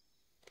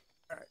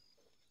 All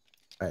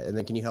right, and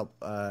then can you help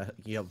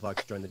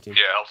Fox join the team?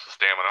 Yeah, helps the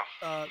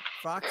stamina.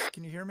 Fox,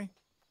 can you hear me?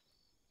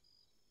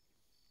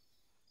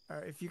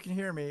 Alright, if you can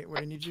hear me,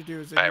 what I need you to do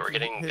is... Alright, we're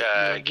getting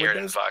Garrett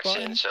and Fox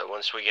in, so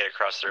once we get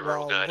across the river,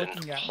 we'll go ahead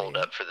and hold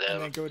up for them.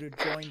 And then go to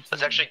join team.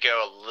 Let's actually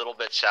go a little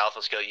bit south.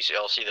 Let's go, you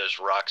all see those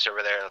rocks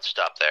over there? Let's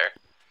stop there.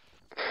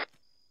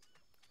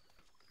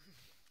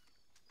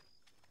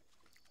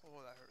 Oh,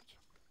 that hurts.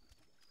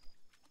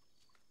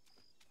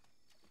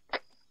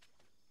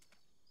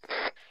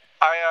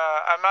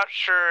 I'm not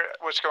sure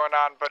what's going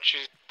on, but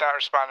she's not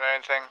responding to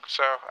anything,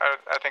 so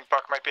I think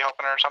Buck might be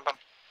helping her or something.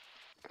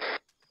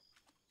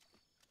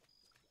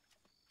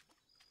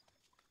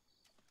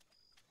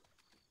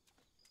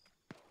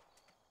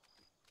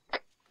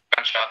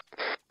 Gunshot.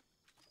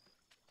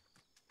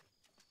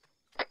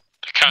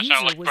 User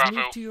like was Bravo.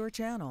 moved to your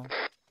channel.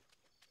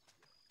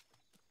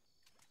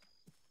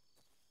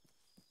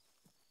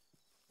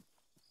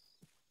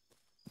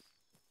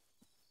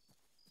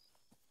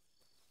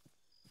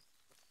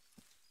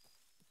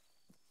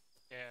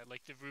 Yeah,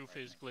 like the roof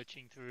is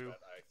glitching through.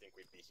 I think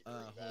we'd be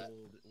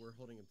we're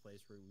holding in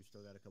place where we've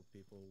still got a couple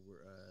people. We're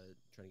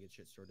trying to get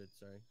shit sorted.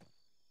 Sorry.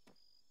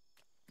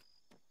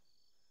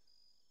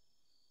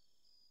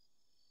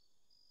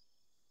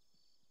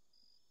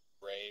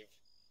 Brave.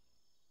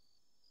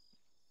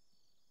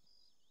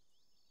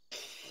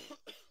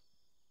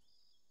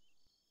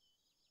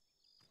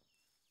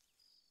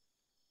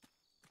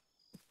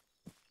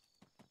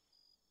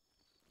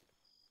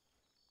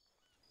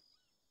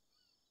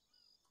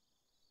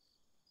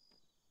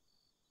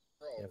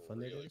 Yeah, fun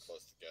really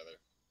close together.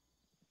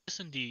 Yes,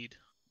 indeed.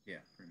 Yeah,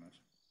 pretty much.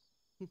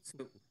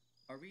 So,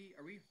 are we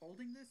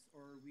holding this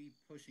or are we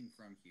pushing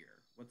from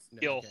here? What's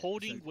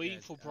holding, so,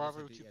 waiting for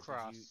Bravo to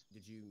cross.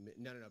 Did you?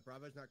 No.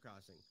 Bravo's not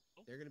crossing.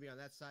 They're gonna be on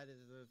that side of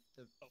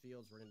the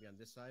fields. We're gonna be on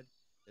this side.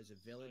 There's a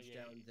village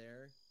down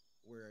there.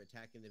 We're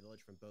attacking the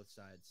village from both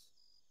sides.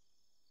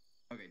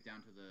 Okay,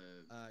 down to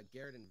the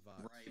Garrett and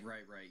Vox.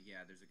 Right.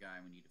 Yeah, there's a guy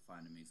we need to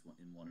find him. He's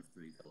in one of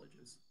 3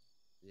 villages.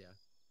 Yeah.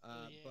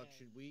 Buck,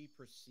 should we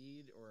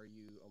proceed, or are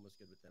you almost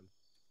good with them?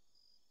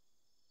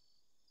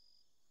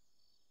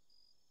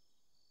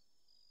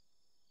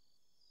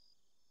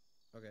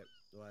 Okay,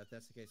 well, if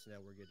that's the case,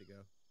 now we're good to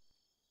go.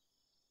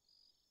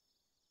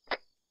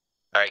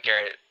 Alright,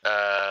 Garrett,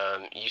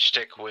 you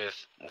stick with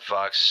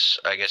Vox,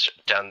 I guess,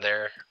 down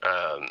there,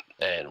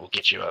 and we'll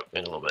get you up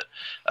in a little bit.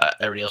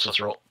 Everybody else, let's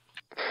roll.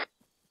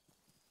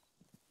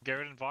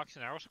 Garrett and Vox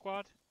in our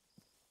squad?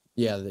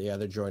 Yeah,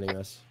 they're joining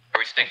us. Are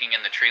we sticking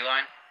in the tree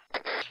line?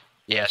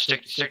 Yeah,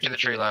 stick to the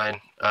tree line.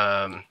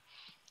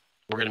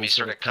 We're going to be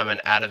sort of coming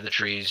out of the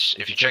trees.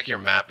 If you check your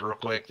map real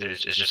quick,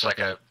 it's just like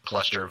a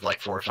cluster of like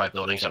 4 or 5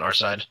 buildings on our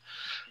side.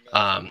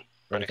 We're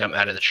going to come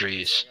out of the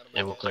trees,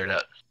 and we'll clear it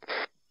out.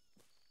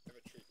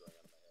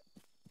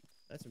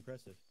 That's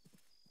impressive.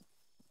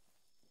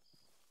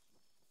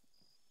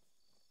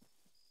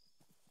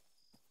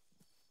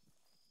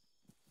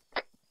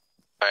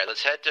 Alright,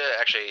 let's head to,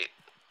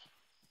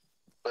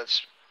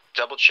 let's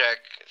double check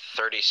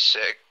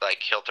 36,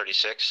 like Hill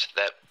 36,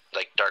 that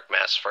like dark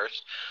mass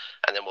first,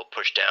 and then we'll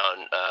push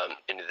down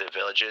into the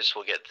villages.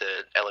 We'll get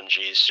the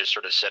LMGs just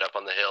sort of set up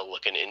on the hill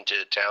looking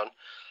into town,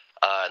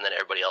 and then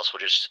everybody else will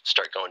just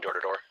start going door to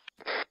door.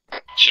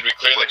 Should we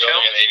clear the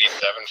building at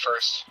 87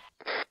 first?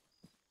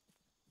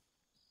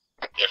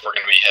 If we're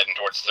going to be heading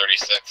towards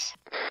 36?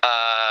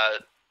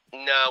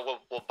 No,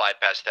 we'll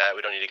bypass that.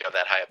 We don't need to go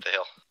that high up the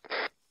hill.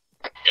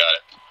 Got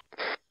it.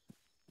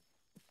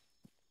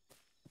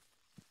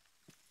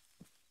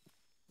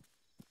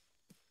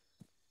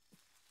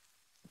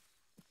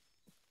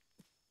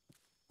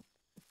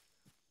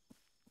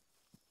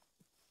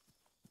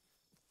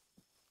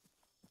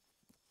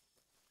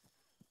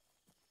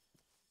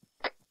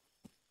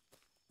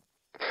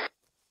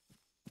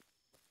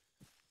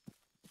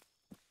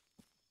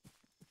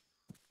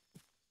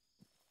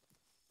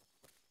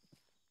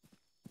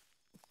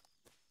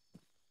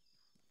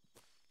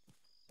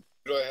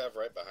 Who do I have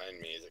right behind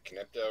me? Is it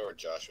Knepto or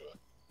Joshua?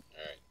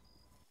 Alright.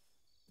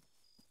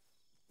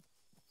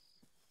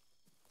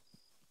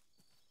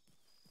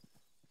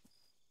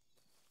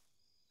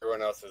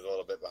 Everyone else is a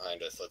little bit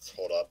behind us. Let's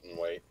hold up and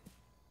wait.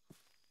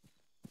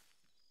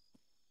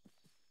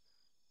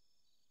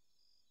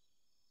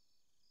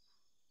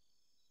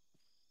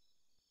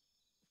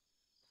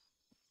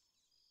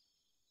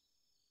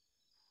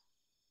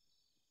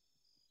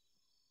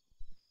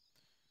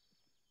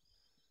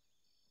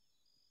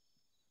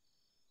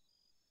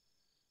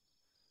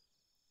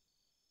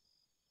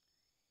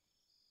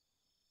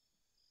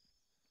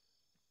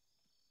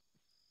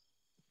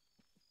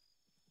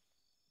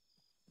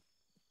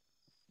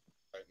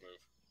 Right move.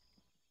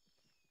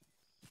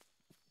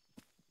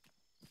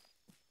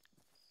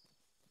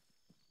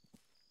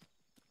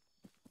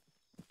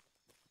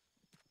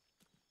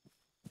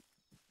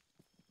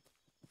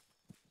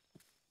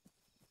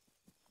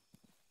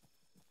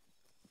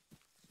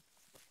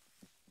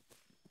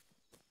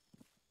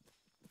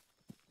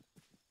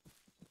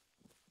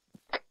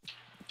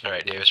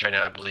 Alright, Davis, right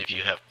now I believe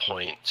you have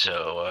point,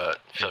 so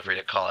feel free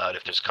to call out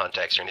if there's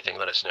contacts or anything,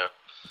 let us know.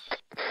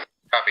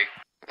 Copy.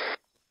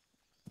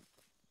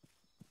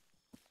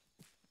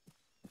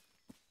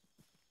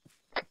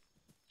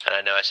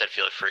 I said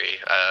feel free.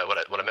 What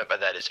I meant by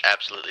that is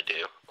absolutely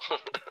do.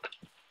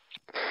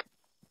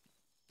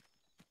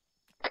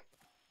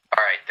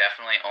 Alright,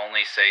 definitely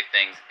only say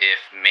things if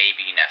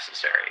maybe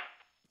necessary.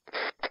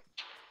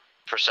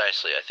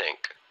 Precisely, I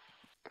think.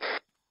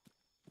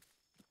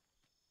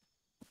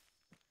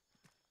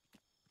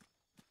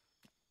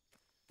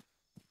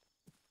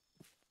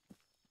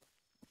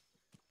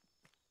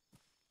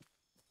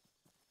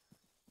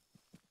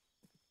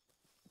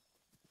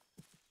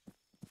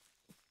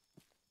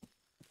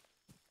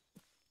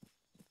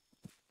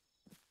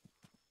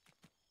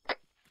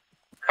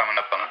 Coming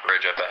up on a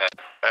bridge up ahead.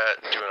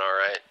 Doing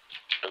alright.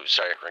 Oh,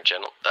 sorry, wrong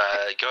channel.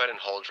 Go ahead and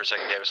hold for a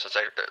second, Davis. Let's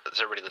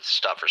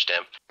stop for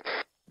stamp.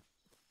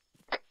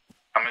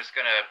 I'm just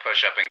gonna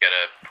push up and get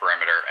a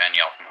perimeter, and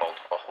y'all can hold.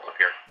 I'll hold up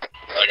here.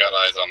 I got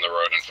eyes on the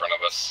road in front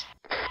of us,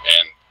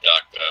 and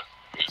Doctor,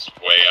 who's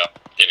way up,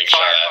 getting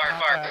shot at.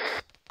 Fire.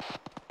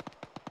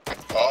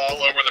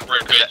 All over the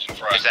bridge in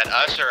front. Is that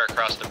us or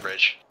across the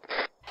bridge?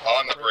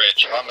 On the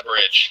bridge. On the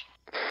bridge.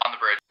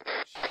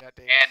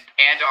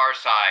 And to our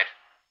side.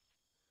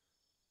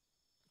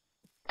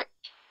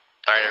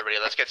 Alright, everybody,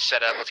 let's get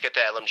set up. Let's get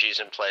the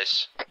LMGs in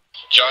place.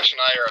 Josh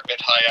and I are a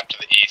bit high up to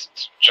the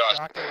east. Josh.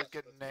 Doctor is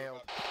getting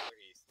nailed.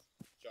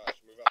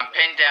 I'm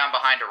pinned down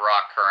behind a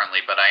rock currently,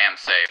 but I am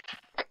safe.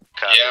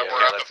 Copy. Yeah,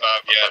 we're up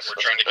above. Yeah, we're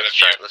trying to get a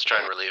view. Let's try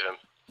and relieve him.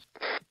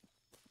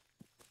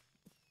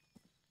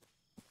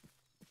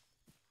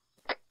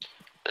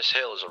 This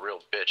hill is a real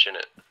bitch, isn't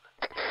it?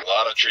 A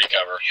lot of tree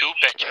cover. You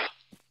betcha.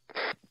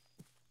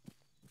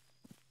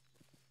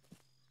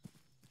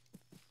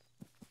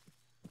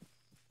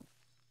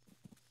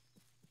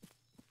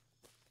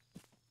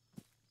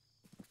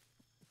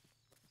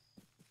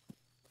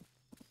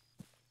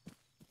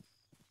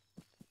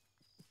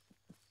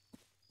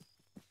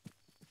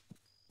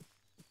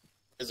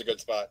 Here's a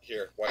good spot.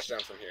 Here, watch down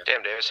from here.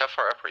 Damn, Davis, how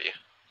far up are you?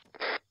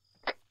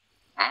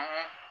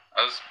 I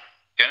was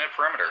getting a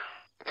perimeter.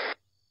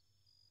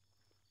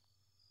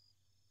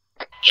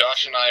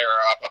 Josh and I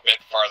are up a bit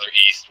farther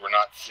east. We're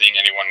not seeing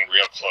anyone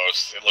real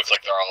close. It looks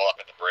like they're all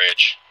up at the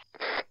bridge.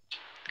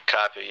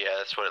 Copy. Yeah,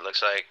 that's what it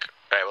looks like.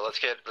 All right. Well,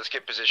 let's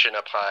get position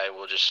up high.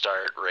 We'll just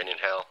start raining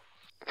hell.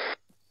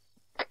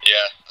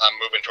 Yeah, I'm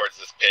moving towards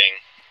this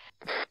ping.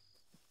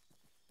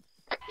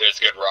 There's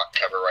good rock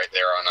cover right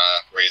there on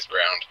raised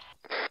ground.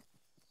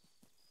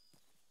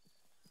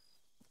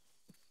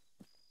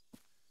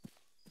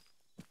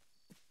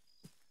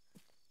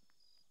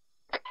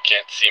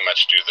 Can't see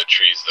much due to the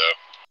trees, though.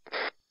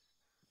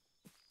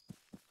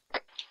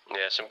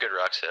 Yeah, some good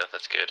rocks though.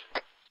 That's good.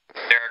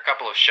 There are a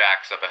couple of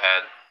shacks up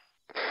ahead.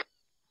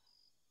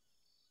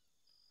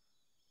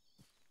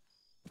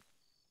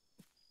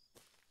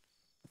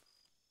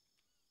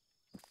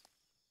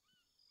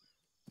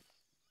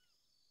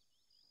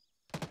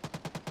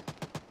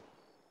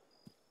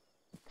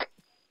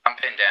 I'm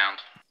pinned down.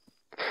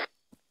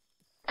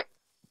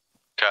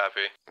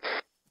 Copy.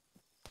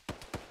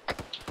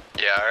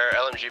 Yeah, our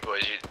LMG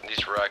boys,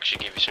 these rocks should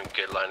give you some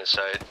good line of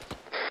sight.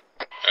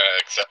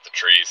 Except the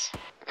trees.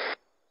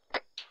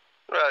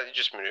 Well, you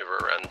just maneuver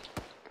around.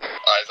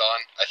 Eyes on.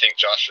 I think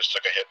Josh just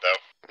took a hit, though.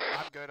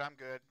 I'm good. I'm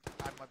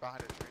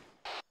behind a tree.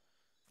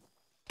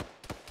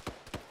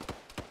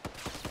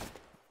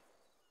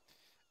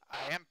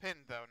 I am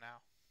pinned, though,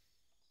 now.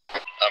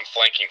 I'm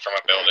flanking from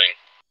a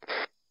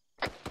building.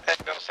 Hey,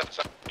 Bill, since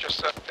I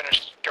just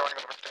finished going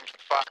over things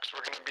with Fox,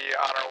 we're going to be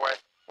on our way.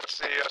 What's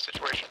the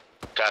situation?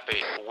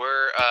 Copy.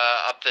 We're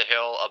up the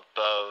hill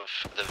above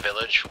the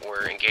village.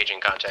 We're engaging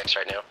contacts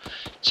right now.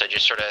 So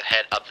just sort of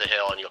head up the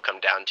hill and you'll come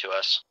down to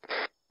us.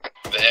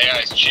 The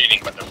AI is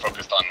cheating, but they're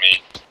focused on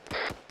me.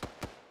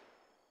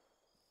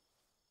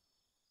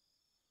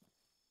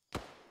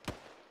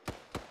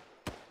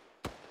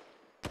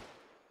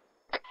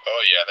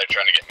 Oh yeah, they're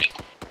trying to get me.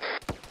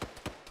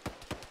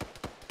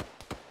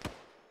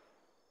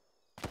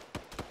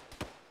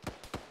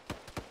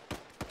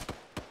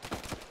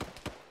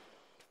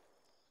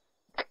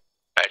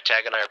 Alright,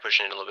 Tag and I are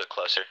pushing in a little bit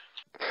closer.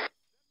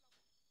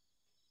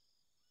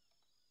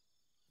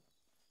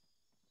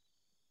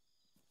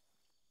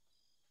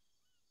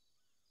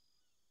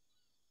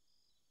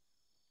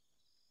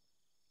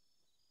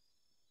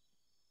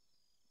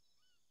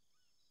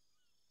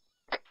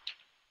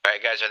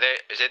 Alright guys,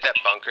 is it that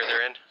bunker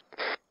they're in?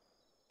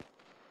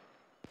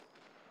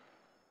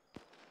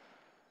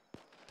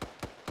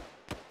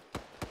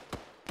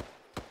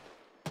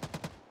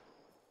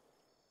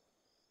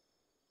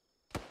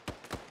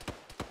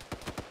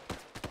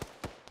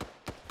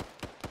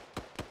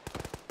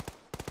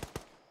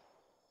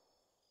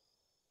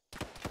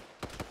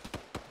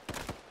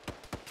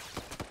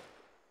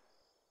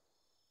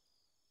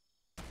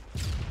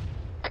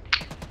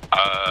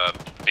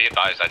 Be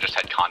advised, I just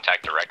had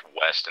contact direct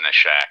west in a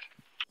shack.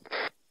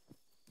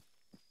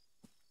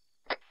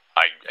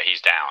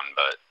 He's down,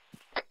 but...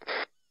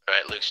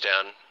 Alright, Luke's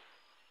down.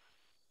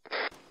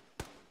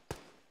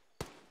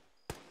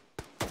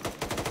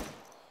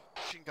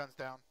 Machine gun's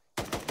down.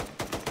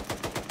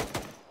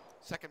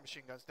 Second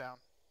machine gun's down.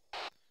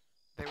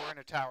 They were in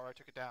a tower, I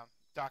took it down.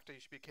 Doctor, you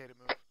should be okay to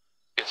move.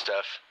 Good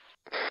stuff.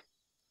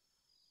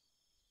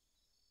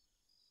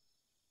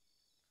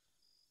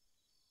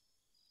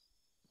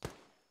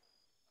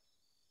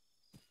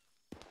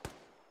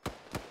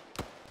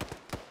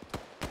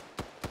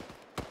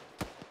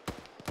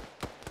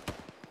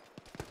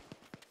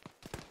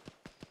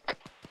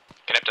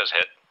 Connector's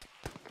hit.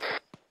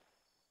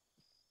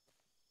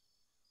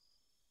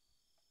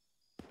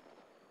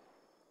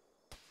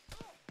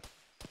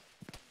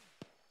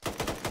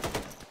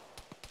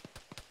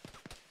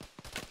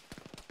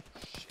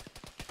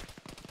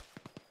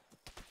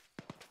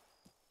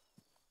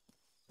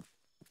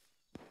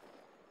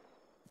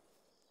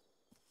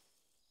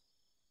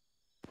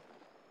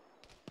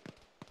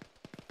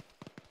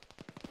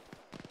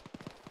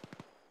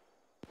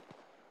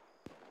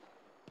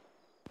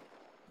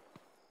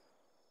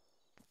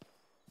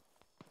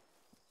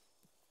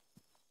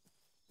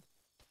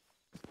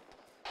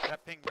 Is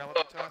that ping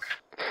relevant to us?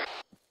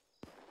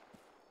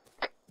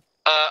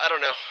 I don't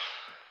know.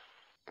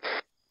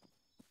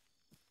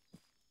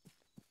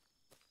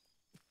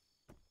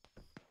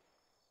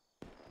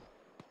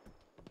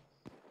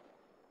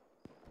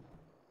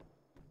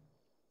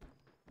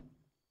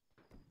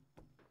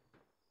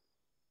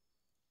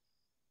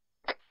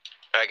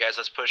 Alright guys,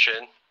 let's push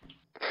in.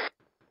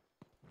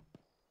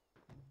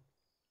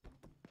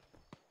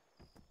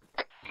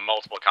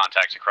 Multiple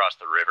contacts across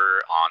the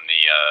river on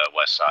the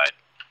west side.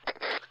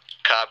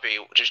 Copy.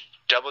 Just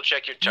double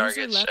check your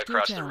targets left your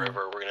across the channel.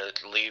 river. We're going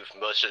to leave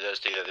most of those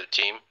to the other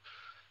team.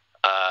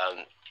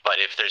 But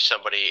if there's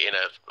somebody in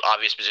an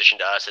obvious position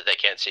to us that they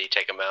can't see,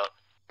 take them out.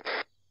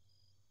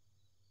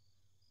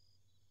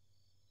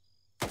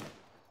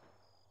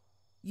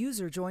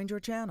 User joined your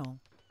channel.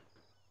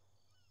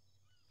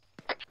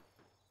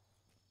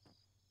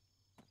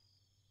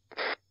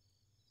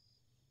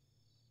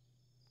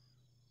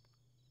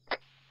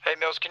 Hey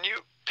Mills, can you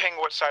ping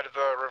what side of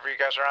the river you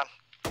guys are on?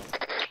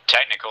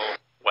 Technical,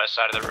 west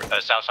side of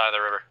the south side of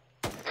the river.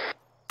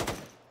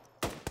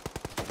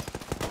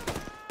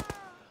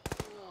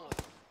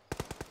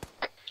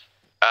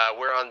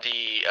 We're on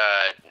the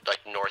like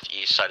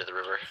northeast side of the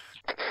river.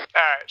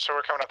 Alright, so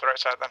we're coming up the right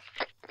side then.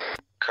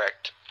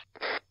 Correct.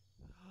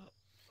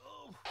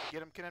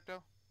 Get him,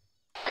 Connecto?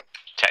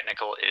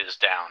 Technical is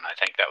down. I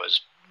think that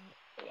was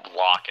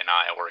Locke and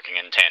I working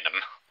in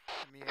tandem.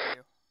 Me and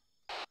you.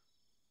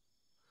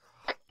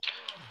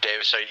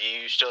 Davis, are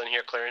you still in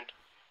here clearing?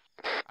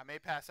 I may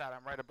pass out.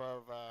 I'm right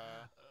above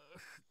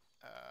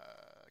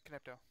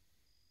Connecto.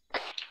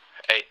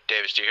 Hey,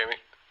 Davis, do you hear me?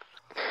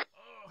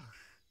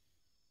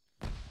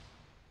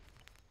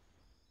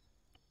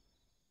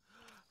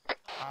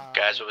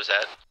 Guys, what was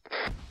that?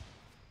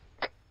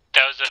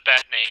 That was a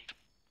bad name.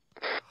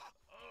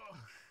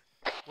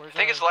 Where's I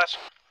think his last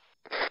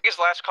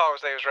call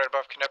was that he was right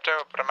above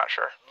Connecto, but I'm not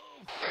sure.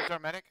 Who's our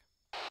medic?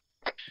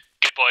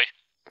 Good boy.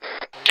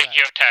 Taking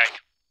your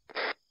tag.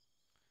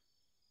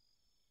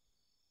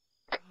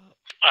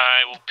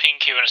 I will ping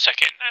you in a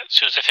second as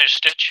soon as I finish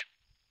Stitch.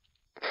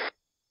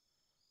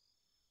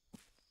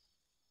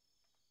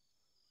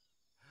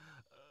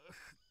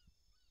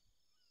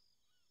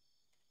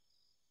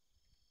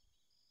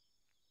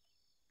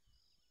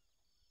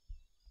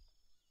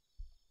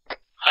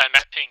 I'm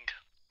at ping.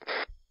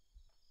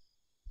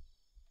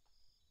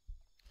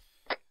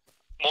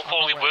 More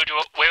importantly,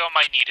 where am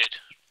I needed?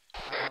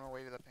 I'm on my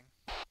way to the ping.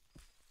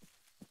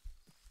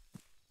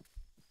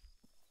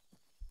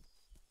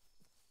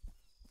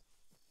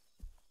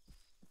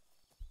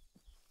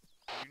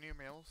 Are you near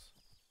Mills?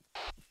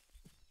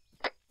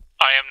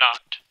 I am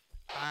not.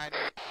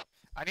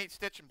 I need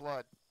Stitch and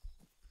blood.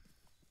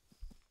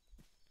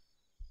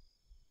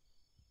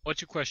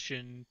 What's your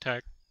question,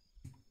 Tech?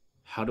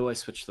 How do I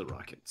switch the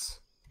rockets?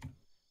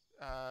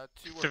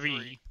 2 or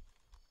 3.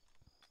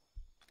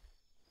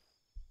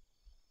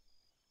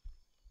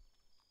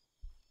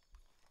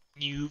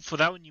 For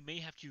that one, you may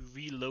have to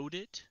reload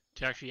it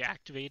to actually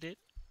activate it.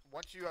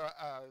 Once you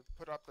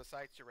put up the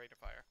sights, you're ready to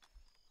fire.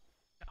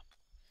 Yeah.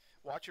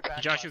 Watch your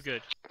back. Josh, you're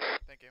good.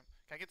 Thank you.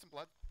 Can I get some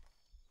blood?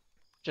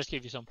 Just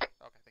gave you some. Okay,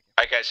 thank you.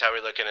 Alright guys, how are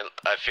we looking?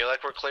 I feel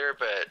like we're clear,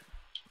 but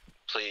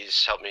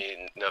please help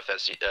me know if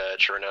that's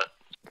true or not.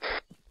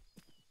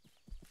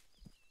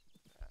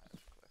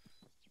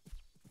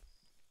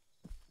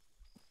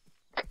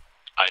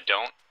 I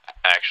don't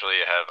actually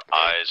have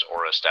eyes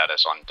or a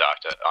status on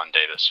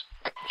Davis.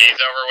 He's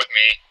over with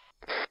me.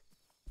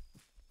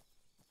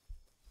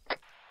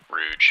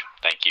 Rouge,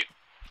 thank you.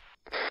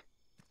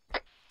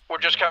 We're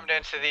just coming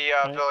into the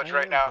village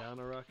right now. Down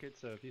a rocket,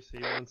 so if you see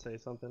one, say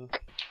something.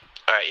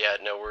 Alright, yeah,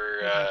 no,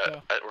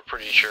 we're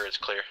pretty sure it's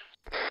clear.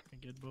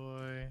 Good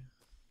boy.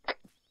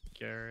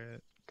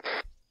 Garrett.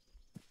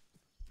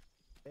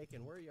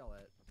 Bacon, where are y'all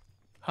at?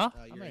 Huh?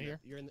 You're I'm right here.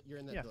 You're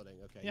in that building.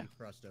 Okay, Yeah. you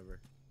crossed over.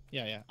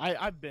 Yeah.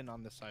 I've been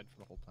on this side for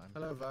the whole time.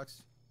 Hello,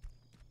 Vox.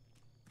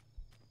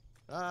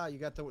 You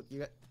got.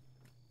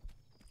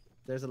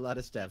 There's a lot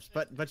of steps,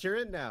 but you're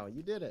in now.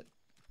 You did it.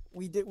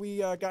 We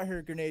got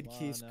her grenade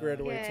key squared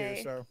away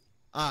too. So.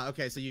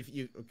 Okay. So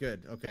you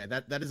good. Okay,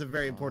 that is a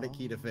very important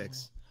key to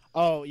fix.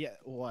 Oh yeah,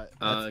 what?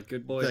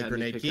 Good boy. The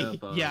grenade key.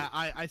 Yeah,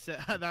 I said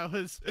that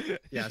was.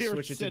 Yeah,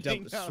 switch it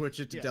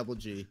to double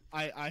G.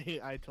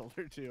 I told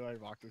her to. I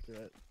walked her through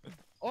it.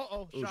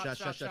 Oh, shots.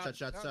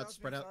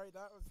 Spread out. Sorry,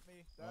 that was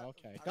me.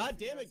 Okay. God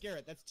damn it,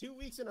 Garrett! That's 2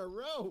 weeks in a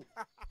row.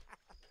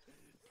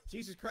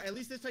 Jesus Christ! At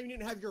least this time you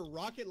didn't have your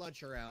rocket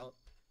launcher out.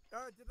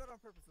 I did that on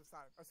purpose this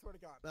time. I swear to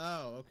God.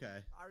 Oh,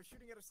 okay. I was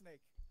shooting at a snake.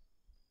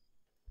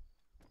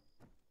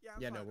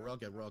 Yeah, no, we're all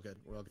good. We're all good.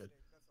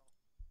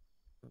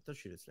 Don't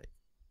shoot a snake.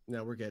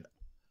 No, we're good.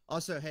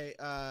 Also, hey,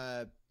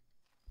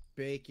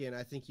 Bacon,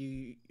 I think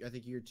you're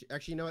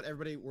actually, you know what,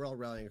 everybody, we're all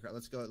rallying across.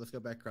 Let's go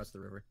back across the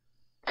river.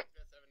 You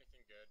guys have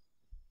anything good?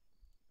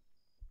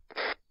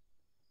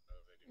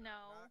 No.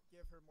 Not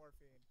give her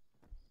morphine.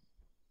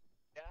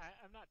 Yeah,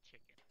 I'm not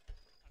chicken.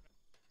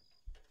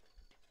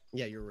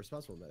 Yeah, you're a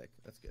responsible medic.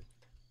 That's good.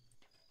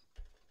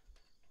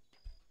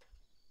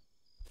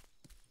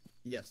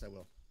 Yes, I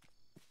will.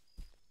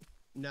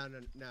 No.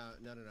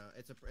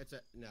 It's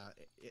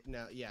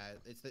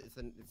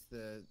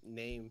the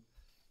name.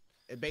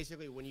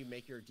 Basically, when you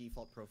make your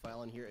default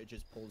profile in here, it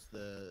just pulls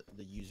the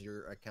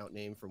user account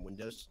name from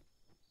Windows.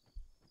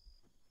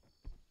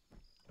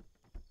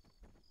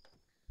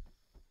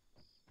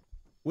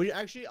 We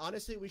actually,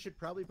 honestly, we should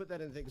probably put that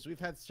in the thing because we've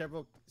had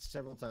several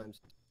times.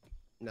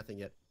 Nothing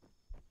yet.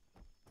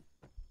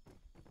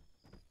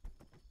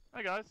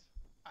 Hi guys.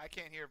 I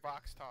can't hear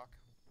Vox talk.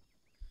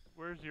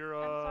 Where's your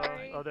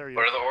oh, there you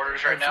What are the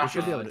orders right now? We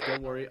should be able to.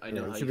 Don't worry, I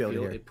know how should you be able to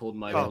feel. hear. It pulled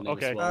my Oh, name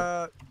okay. as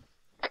well.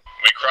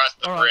 We crossed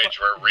the bridge.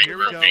 We're Here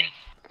we go. regrouping.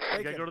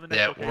 We gotta go to the next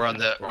Yeah, location. we're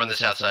on the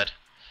south side.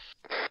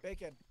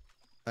 Bacon.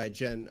 All right,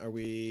 Jen, are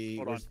we?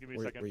 Hold on, give me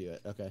a second. Where you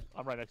at? Okay.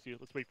 I'm right next to you.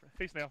 Let's wait for.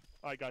 Hey, Snail.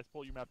 All right, guys,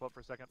 pull your map up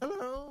for a second.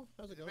 Hello.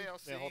 How's it going? Maybe I'll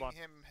see hold on.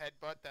 him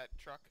headbutt that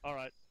truck. All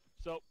right.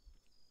 So,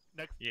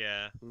 next.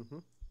 Yeah.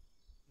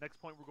 Next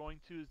point we're going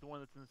to is the one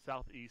that's in the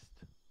southeast,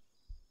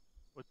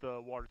 with the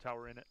water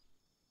tower in it.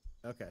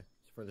 Okay,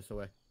 it's furthest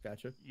away.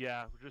 Gotcha.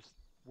 Yeah, we'll just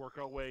work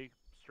our way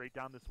straight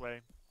down this way.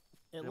 It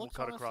then looks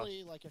we'll cut honestly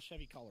across. like a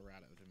Chevy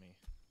Colorado to me.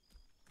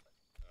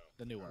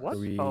 The new one. What?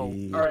 All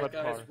right,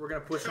 guys, we're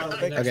gonna push on to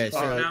the next Okay,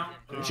 spot so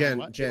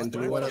now. Jen, do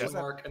we want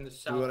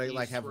to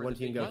like have one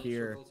team go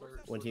here,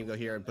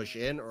 and push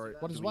in, or do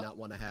we not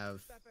want to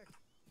have?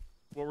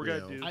 What we're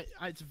gonna do?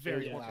 It's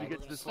very once we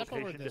get to this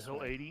location, to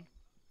Hill 80,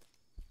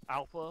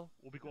 Alpha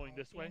will be going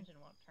this way.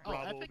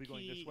 Bravo will be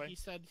going this way. He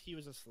said he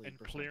was asleep. And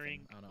or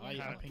clearing something. I don't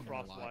know. I pinged him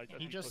a lot.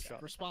 He just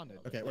responded.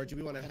 Okay, or do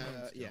we want to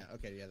have? Yeah.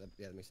 Okay. Yeah.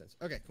 That makes sense.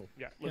 Okay. Cool.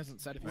 Yeah. He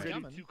hasn't said if he's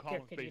coming. Could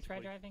you try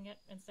driving it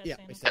instead? Yeah,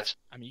 Sam? makes sense.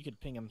 I mean, you could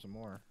ping him some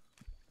more.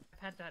 I've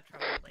had that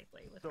trouble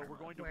lately with So we're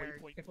going to where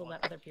waypoint people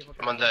let other people.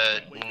 I'm on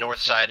the north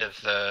side of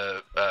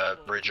the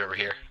bridge over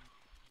here.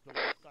 The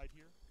left side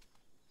here.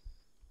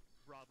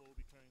 Bravo will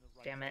be clearing the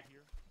right Damn it. side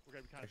here. We're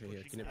gonna be kind of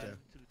Actually, pushing yeah, to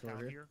the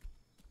town here,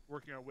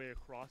 working our way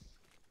across.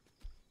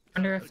 I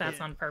wonder if that's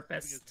on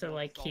purpose to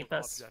like keep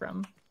us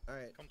from All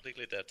right.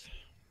 Completely dead.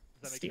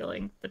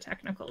 stealing the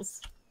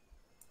technicals.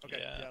 Okay,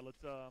 yeah, let's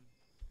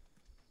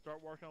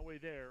start working our way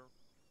there.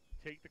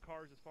 Take the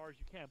cars as far as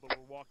you can, but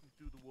we're walking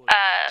through the woods.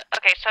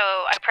 Okay, so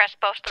I press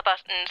both the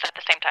buttons at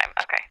the same time.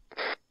 Okay.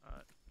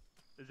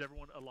 Is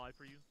everyone alive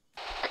for you?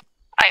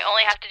 I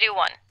only have to do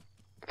one.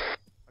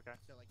 Okay.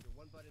 So like your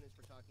one button is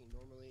for talking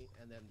normally,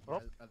 and then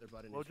the other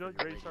button is Mojo, for you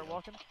ready to start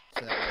walking?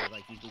 So that way,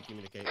 like, you can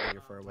communicate when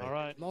you're far away. All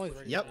right. I'm always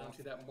ready to go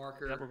to that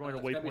marker. Yep, we're going to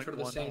it's gonna be waypoint sort of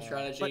the 1. same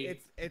strategy.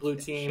 But Blue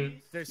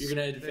team, you're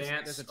gonna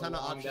advance. There's a ton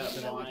of along options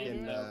that that we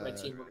line. can. Red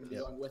team, we're gonna be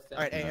going with them.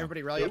 All right, hey,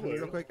 everybody, rally up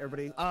real quick.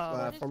 Everybody,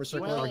 form a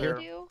circle well, over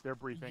here. They're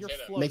briefing.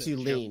 Makes you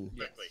lean.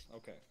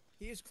 Okay.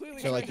 He is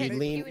clearly. So like you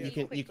lean, Do you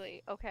can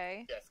quickly.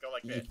 Okay. Yes, go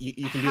like this.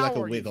 you can do like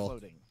a wiggle.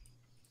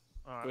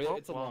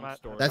 It's a long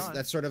story.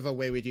 That's sort of a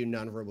way we do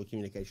nonverbal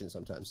communication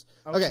sometimes.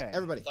 Okay,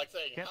 everybody. It's like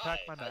saying Can't hi.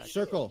 pack my bag.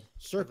 Circle.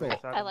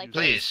 I like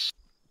Please.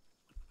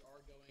 Are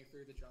going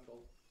through the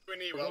jungle. We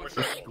need We're one going more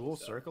for circle. school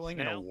circling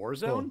in a Snail? war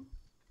zone?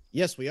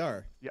 Yes, we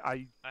are. Yeah,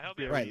 I hope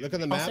Right, look on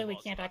the map. Also, we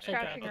can't actually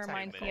drive Crouching outside.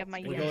 reminds me of my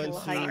We're going usual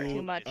height to,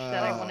 too much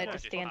that I wanted to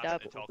stand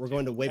up. We're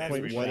going to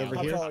waypoint 1 over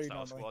here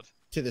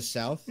to the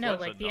south. No,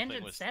 like the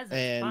engine says it's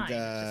And fine. it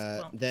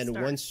just won't then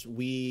start. once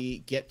we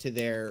get to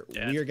there,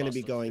 we are going to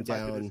be going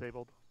down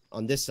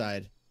on this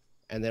side,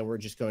 and then we're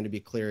just going to be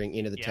clearing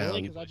into the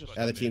town.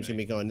 Other team's going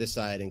to be going this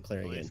side and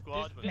clearing in.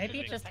 Maybe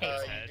it just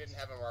hates You didn't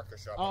have a marker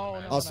show up Oh, on the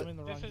no, map. Also- I'm in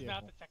the wrong This is vehicle.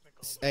 not the technical.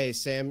 Hey,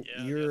 Sam,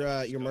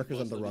 your marker's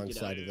on the wrong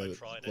side of the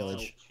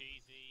village.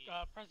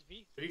 Press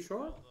V. Are you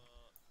sure?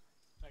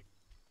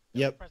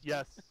 Yep.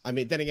 Yes. I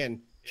mean, then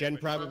again, Jen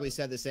probably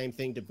said the same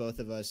thing to both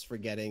of us,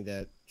 forgetting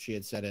that she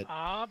had said it.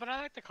 But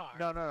I like the car.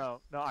 No.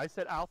 I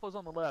said Alpha's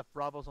on the left,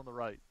 Bravo's on the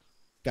right.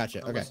 Gotcha.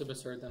 I Okay. must have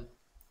misheard them.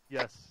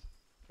 Yes.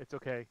 It's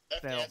okay.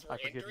 Left Snail, hands I were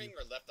forgive entering you.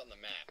 or left on the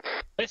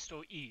map? West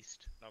or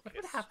east? What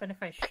would happen if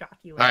I shock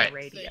you All on right. the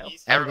radio?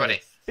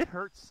 Everybody. It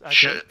hurts.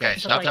 Okay, But,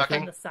 stop like, talking.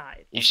 From the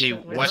side. You see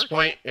It West hurts.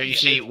 Point, or you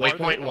see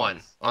waypoint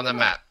 1 on the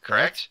map,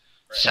 correct?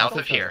 South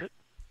of here.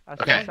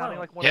 Okay.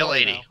 Hill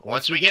 80.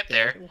 Once we get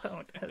there, It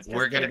won't. I was just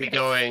we're going to be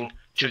curious. going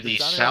to the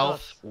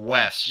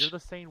southwest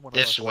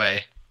this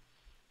way.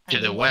 to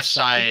the west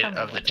side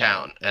of the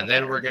town, and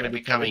then we're going to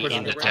be coming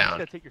into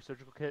town. Take your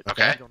surgical kit.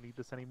 Okay. You don't need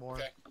this anymore.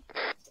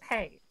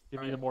 Hey.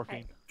 Give me the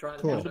morphine. Cool.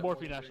 Give me the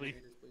morphine, Ashley.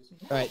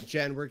 All right,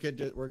 Jen, we're good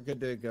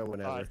to go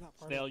whenever.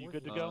 Snail, you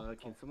good to go?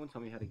 Can someone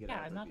tell me how to get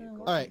out I'm not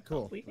All right,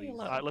 cool.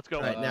 All right, let's go.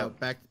 All right, now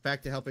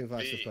back to helping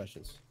Vox with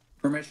questions.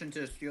 Permission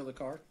to steal the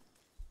car?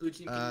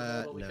 Uchi, can you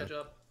hold while we no. catch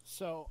up?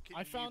 So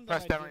I found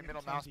press that down I on your didn't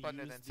middle intend mouse to button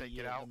and use then say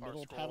get out the or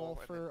middle scroll pedal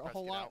and for then a press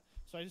whole get lot, out.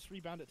 so I just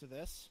rebound it to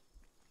this.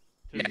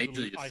 Yeah,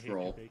 usually just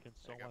scroll.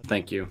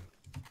 Thank you.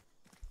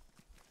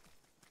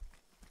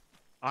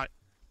 Alright.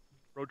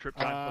 Road trip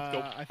time. Let's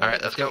go.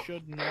 Alright, let's go.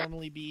 Should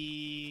normally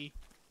be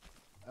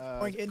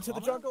going into the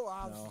jungle.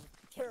 No.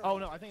 Oh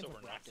no, I think it's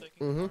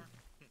Mm-hmm.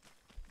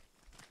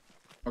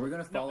 Are we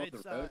gonna follow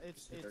the road?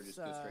 It's or just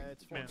go straight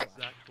into the Man, jungle?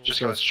 Zach, cool. Just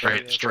going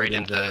straight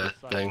into the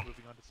thing.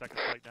 Moving on to second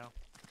flight now.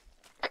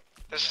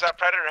 This is how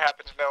Predator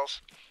happens,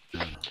 Mills.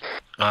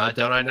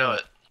 Don't I know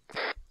it?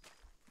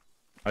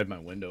 I had my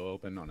window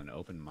open on an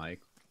open mic,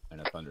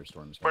 and a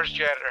thunderstorm's Where's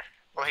coming in. Janitor?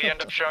 Will he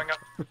end up showing up?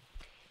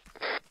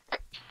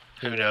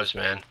 Who knows,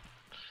 man?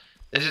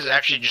 This is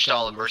actually just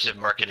all immersive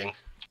marketing.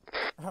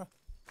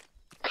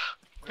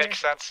 Makes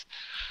sense.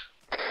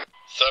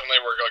 Suddenly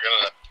we're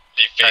gonna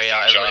be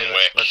facing John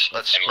Wick.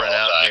 Let's spread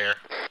out here.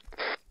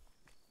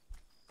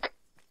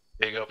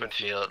 Big open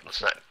field.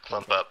 Let's not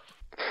clump up.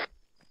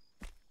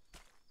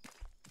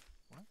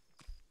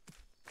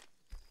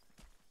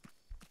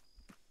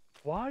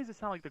 Why does it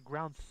sound like the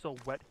ground's so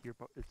wet here,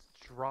 but it's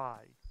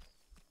dry?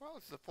 Well,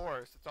 it's the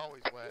forest. It's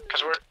always wet.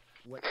 Because we're...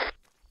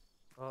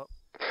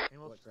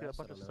 Anyone else get a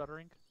bunch of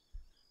stuttering?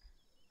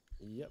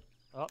 Yep.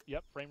 Oh,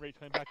 yep, frame rate's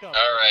coming back up.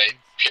 Alright.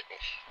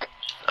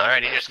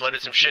 Alright, he just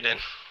loaded some shit in.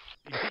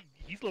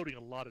 He's loading a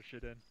lot of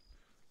shit in.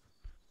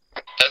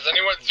 Has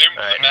anyone zoomed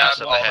the map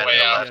all the way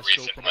out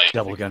recently?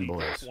 Double gun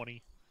boys.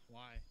 20.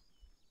 Why?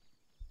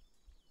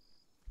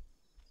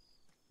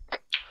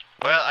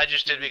 Well, I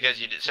just did because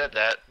you said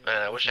that, and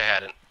I wish I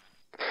hadn't.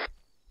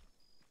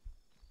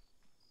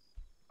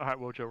 Alright,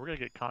 Wojo, we're gonna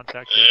get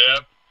contact.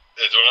 Yep.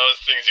 It's one of those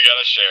things you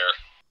gotta share.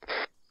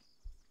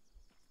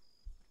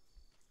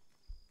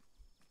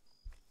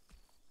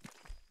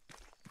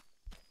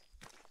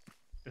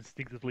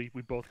 Instinctively,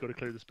 we both go to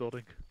clear this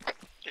building.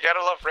 You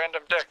gotta love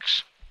random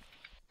dicks.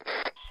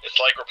 It's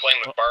like we're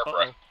playing with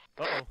Barbara.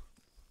 Uh-oh.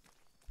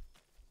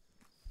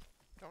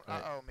 Don't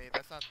uh-oh me.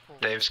 That's not cool.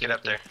 Davis, get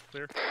up there.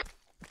 Clear.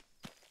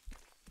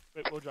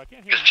 Wait, Wojo, I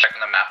can't hear Just you.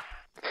 checking the map.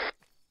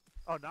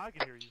 Oh, now I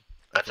can hear you.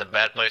 That's a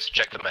bad place to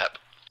check the map.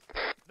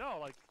 No,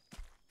 like,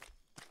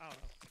 I don't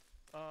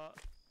know.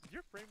 Is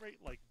your frame rate,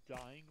 like,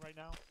 dying right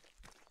now?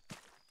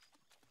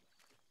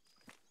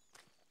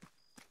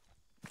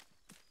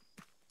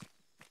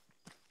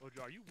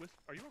 Wojo, are you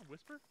on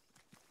Whisper?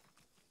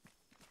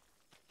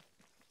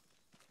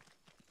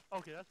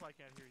 Okay, that's why I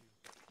can't hear you.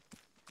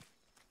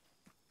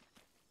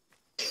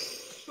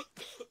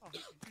 Oh, who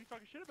are you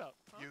talking shit about?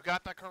 Huh? You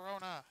got the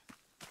corona.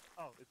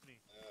 Oh, it's me.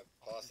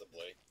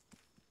 Possibly.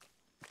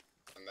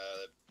 I'm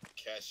a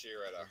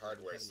cashier at a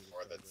hardware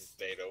store that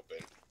stayed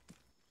open.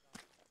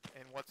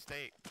 In what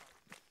state?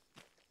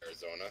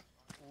 Arizona.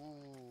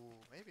 Ooh,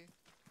 maybe.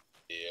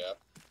 Yep.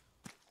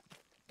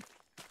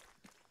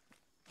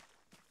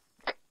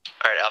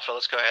 Alright, Alpha,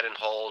 let's go ahead and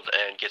hold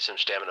and get some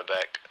stamina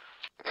back.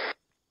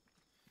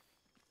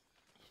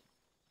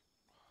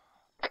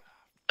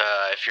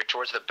 If you're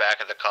towards the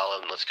back of the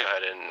column, let's go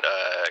ahead and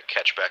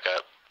catch back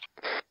up.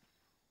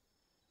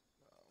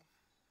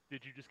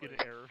 Did you just get an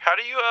error? How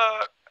do you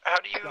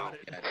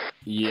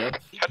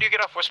Yep. How do you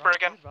get off Whisper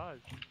again?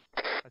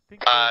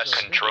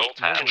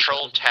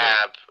 Control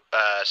tab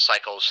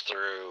cycles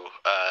through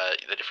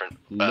the different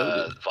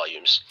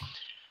volumes.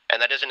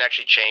 And that doesn't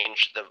actually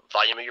change the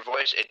volume of your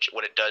voice.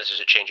 What it does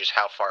is it changes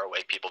how far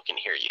away people can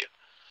hear you.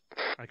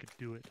 I could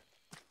do it.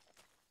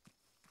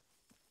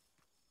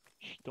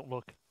 Shh, don't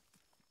look.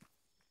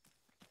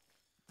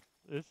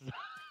 This is...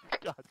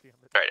 God damn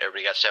it. Alright,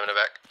 everybody got stamina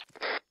back?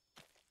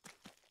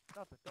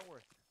 Nothing, don't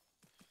worry.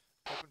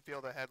 Open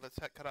field ahead. Let's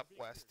cut up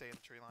west. Stay in the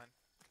tree line.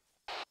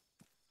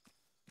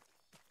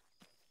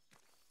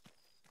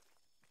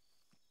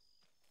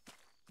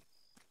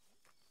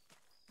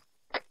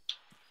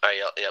 Alright,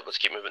 yeah, let's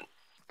keep moving.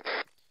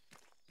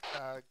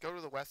 Go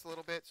to the west a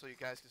little bit so you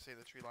guys can see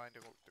the tree line to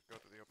go through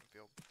the open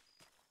field.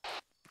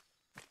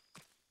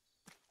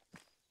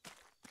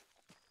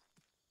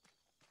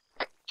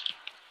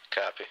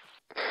 Copy.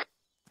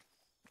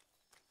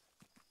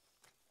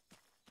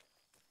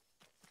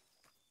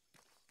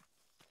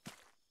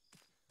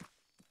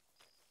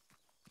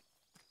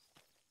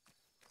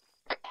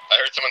 I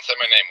heard someone say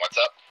my name. What's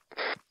up?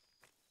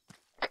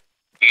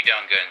 You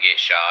don't go and get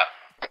shot.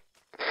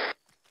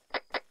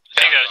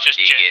 I think that was just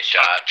Jen get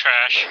shot.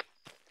 Trash.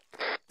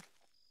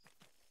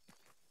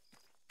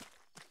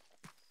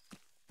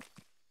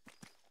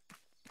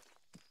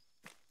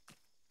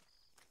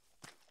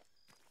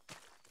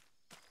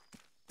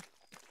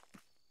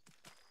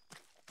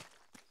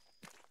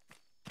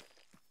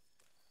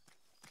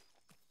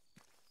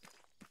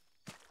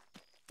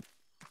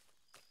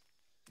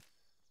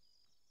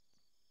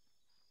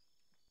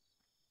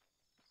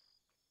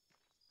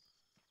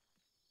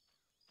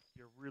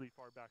 you're really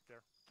far back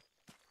there.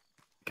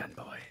 Gun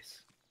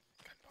boys.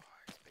 Gun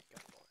boys, big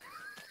gun boys.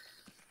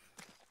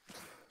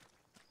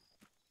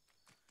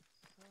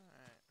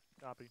 Alright.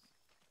 Copy.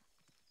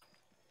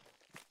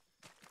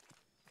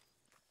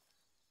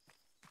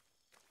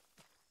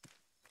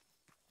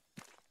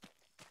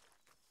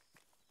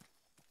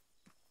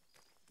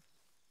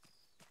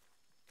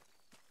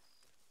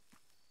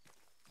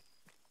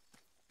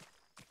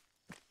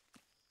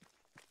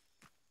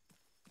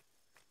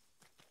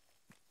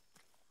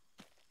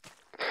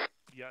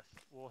 Yes,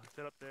 we'll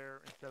set up there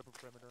and set up a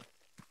perimeter.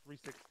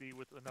 360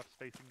 with enough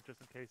spacing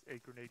just in case a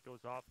grenade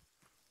goes off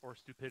or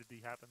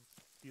stupidity happens.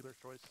 Dealer's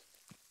choice.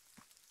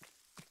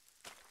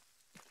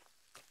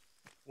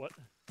 What?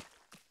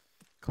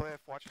 Cliff,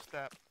 watch your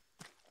step.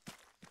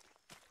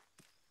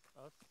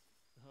 Us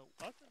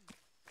and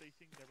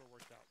spacing never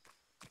worked out.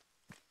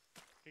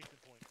 Case in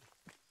point.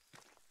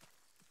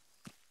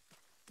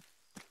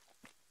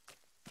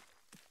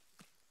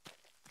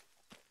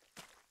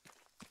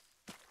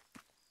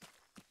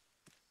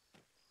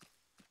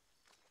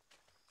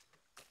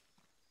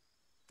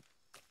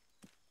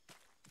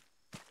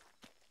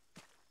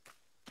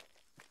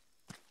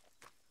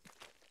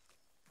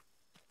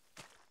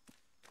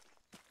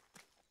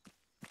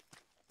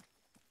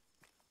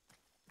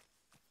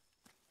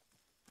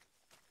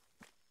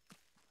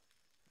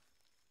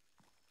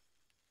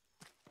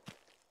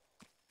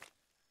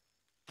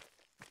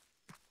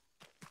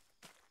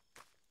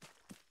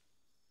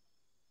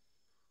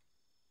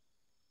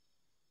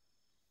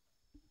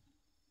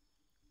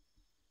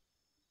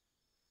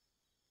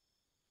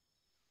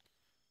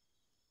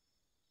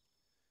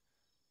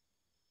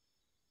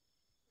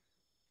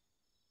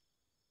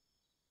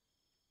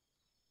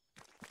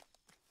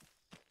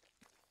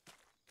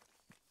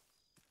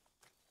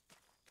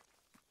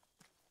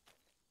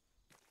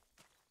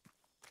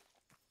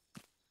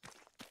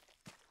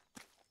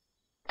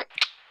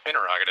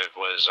 Interrogative,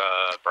 was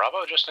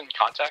Bravo just in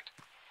contact?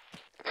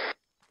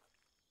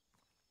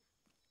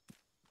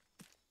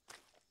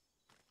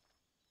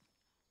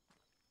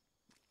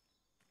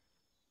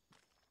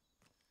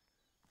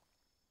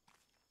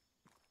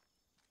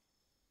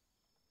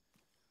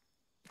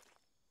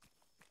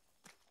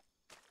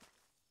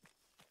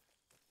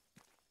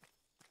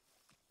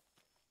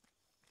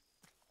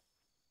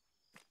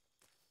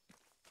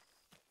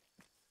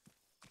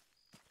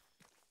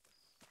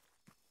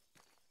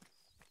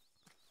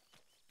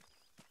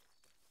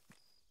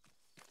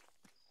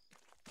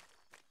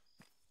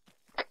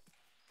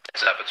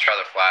 It's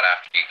rather flat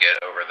after you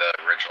get over the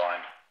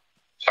ridgeline.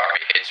 Sorry,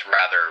 it's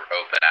rather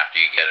open after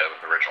you get over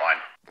the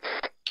ridgeline.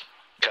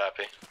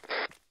 Copy.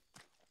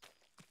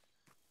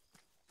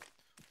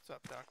 What's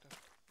up, Doctor?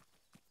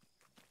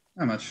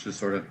 Not much, just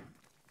sort of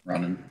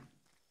running,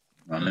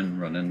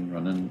 and running. We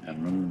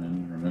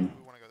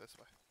want to go this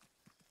way.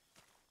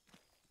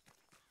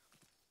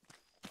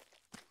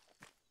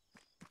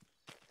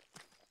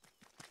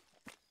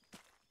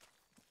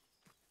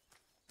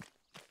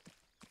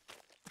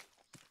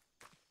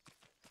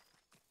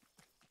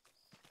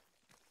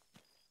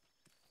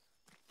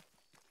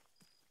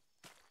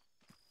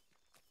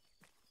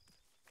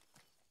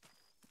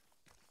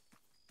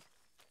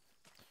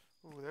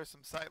 Ooh, there's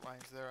some sight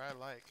lines there I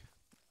like.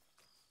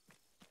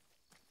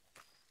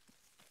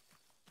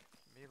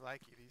 Me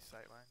likey these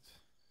sight lines.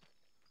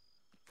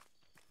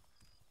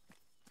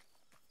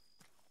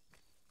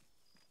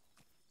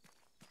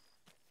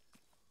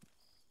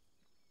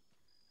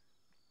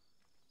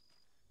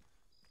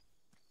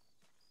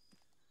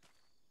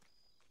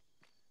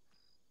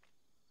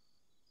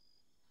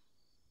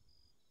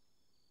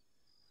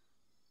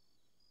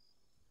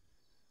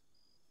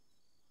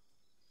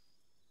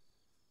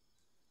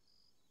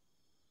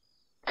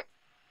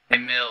 Hey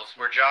Mills,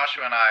 where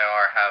Joshua and I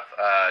are have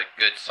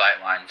good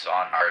sight lines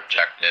on our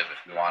objective if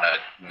we want to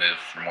move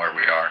from where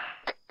we are.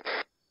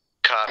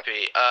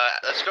 Copy.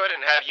 Let's go ahead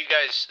and have you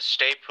guys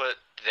stay put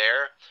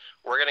there.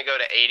 We're going to go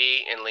to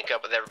 80 and link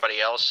up with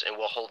everybody else, and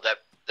we'll hold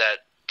that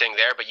thing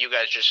there, but you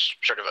guys just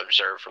sort of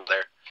observe from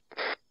there.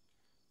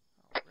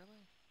 Oh,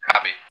 really?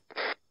 Copy.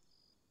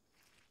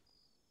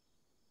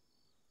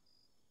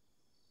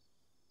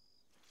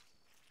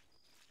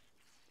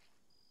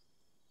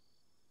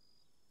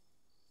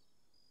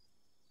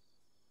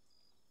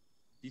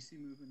 Do you see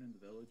movement in the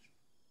village?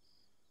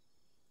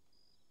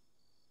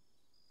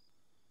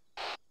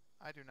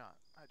 I do not.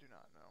 I do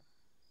not know.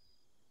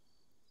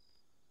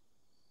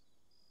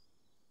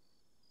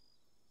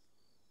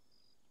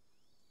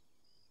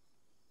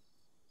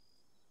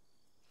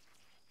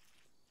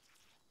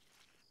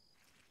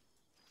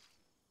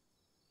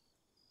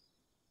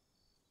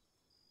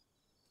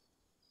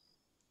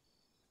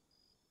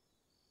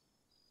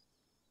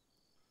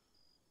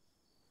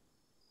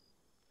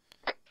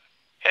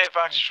 Hey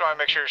Fox, just want to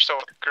make sure you're still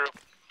with the group.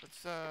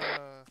 Let's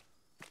Alright.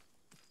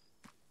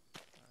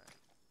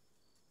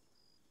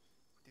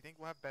 Do you think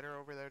we'll have better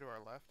over there to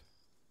our left?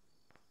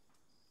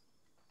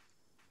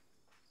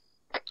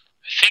 I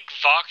think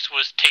Vox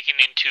was taken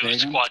into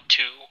Squad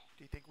 2.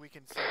 Do you think we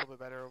can see a little bit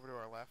better over to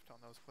our left on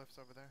those cliffs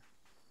over there?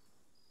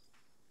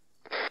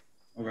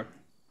 Okay.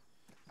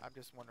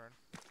 I'm just wondering.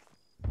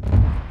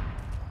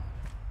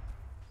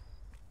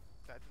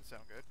 That didn't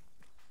sound good.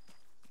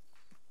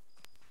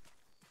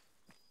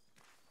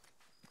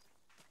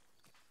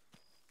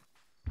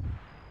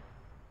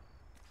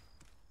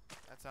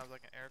 That sounds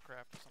like an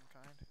aircraft of some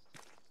kind.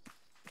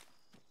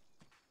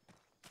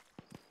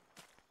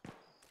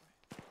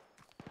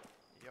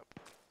 Yep.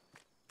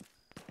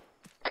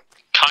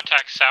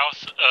 Contact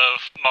south of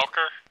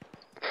Mulker.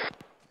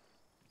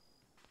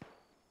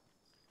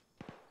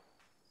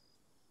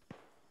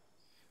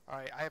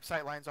 Alright, I have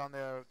sight lines on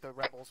the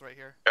rebels right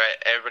here. Alright,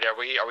 everybody,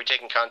 are we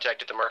taking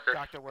contact at the marker?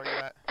 Doctor, where you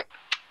at?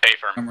 Hey,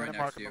 firm. I'm gonna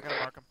mark him. I'm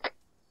gonna mark him.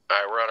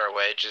 Alright, we're on our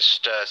way.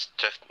 Just to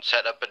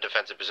set up a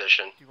defensive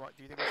position. Do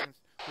you think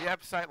we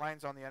have sight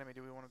lines on the enemy?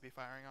 Do we want to be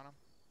firing on them?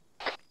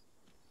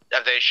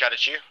 Have they shot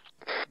at you?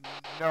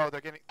 No, they're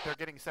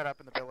getting set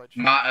up in the village.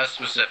 Not us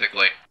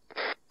specifically.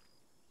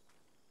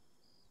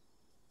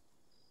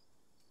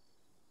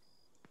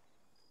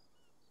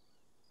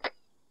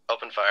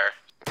 Open fire.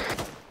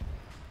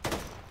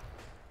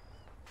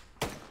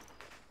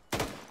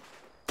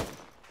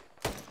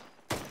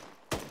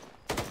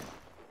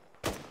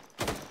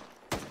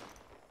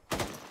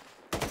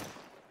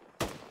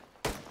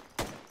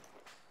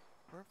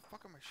 Where the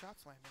fuck are my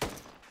shots landing?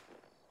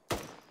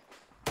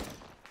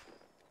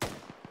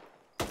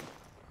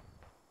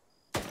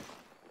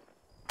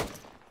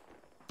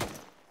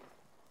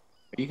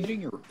 Are you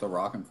hitting the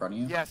rock in front of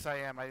you? Yes, I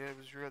am. I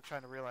was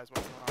trying to realize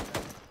what's going on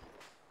there.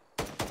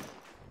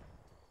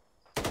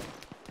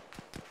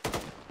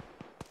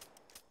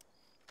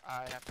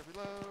 I have to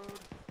reload.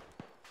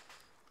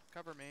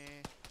 Cover me.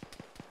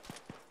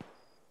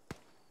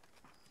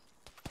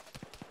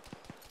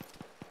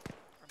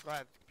 I'm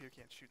glad the computer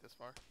can't shoot this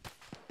far.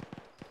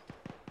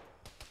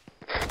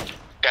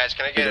 Guys,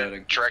 can I get a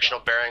directional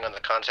bearing on the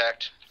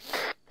contact?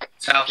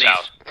 Southeast.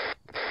 South.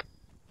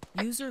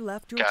 User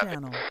left your Copy.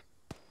 channel.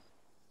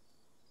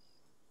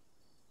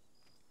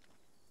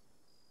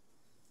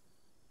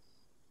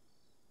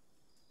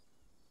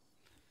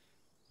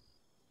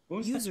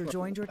 User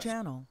joined your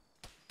channel.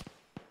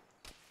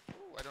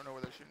 Ooh, I don't know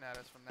where they're shooting at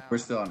us from now. We're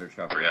still under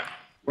cover. Yeah.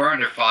 We're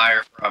under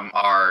fire from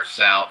our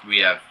south. We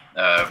have,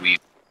 we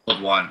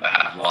pulled one but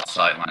have lost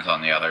sight lines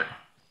on the other.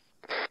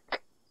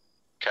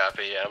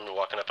 Copy, yeah, I'm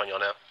walking up on y'all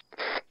now.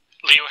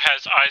 Leo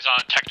has eyes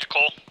on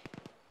technical.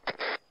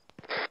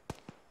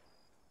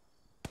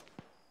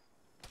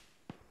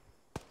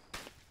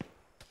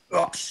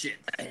 Oh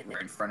shit, that hit me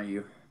right in front of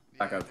you.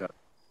 Back up, Josh.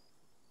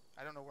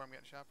 I don't know where I'm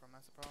getting shot from,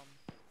 that's the problem.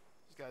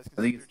 These guys can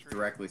I think see it's through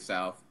directly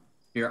south.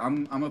 Here,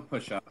 I'm gonna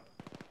push up.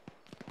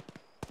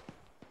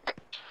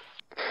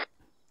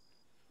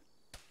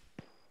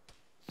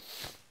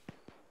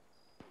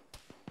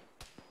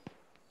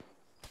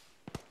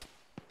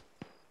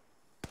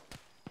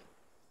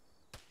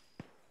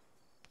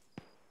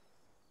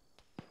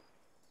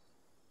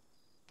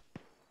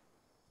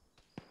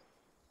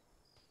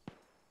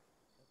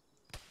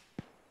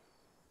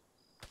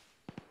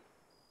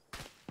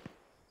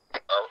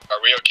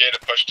 Are we okay to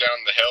push down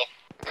the hill?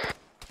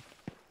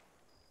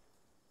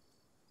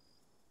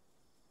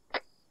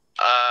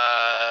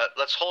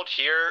 Let's hold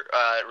here,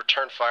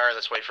 return fire,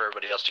 let's wait for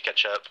everybody else to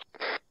catch up.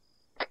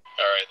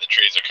 Alright, the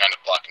trees are kind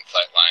of blocking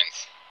sight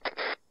lines.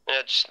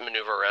 Yeah, just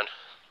maneuver around.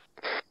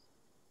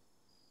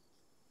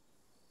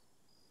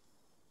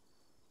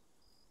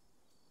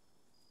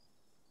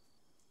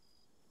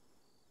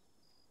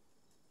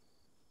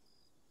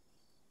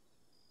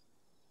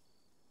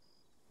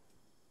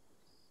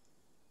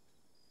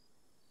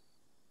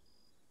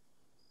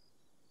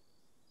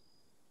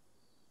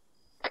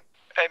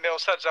 Hey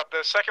Mills, heads up.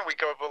 The second we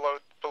go below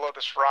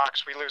this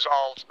rocks, we lose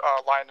all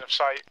line of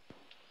sight.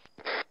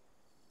 I'm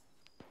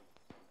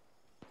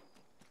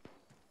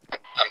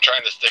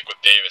trying to stick with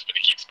Davis, but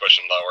he keeps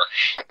pushing lower.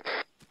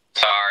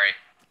 Sorry.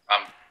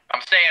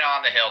 I'm staying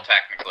on the hill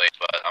technically,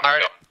 but I'm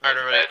Alright,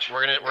 everybody,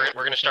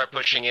 we're gonna start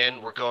pushing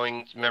in. We're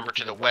going, remember,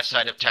 to the west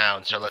side of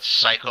town, so let's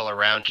cycle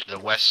around to the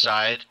west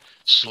side,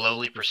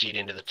 slowly proceed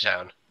into the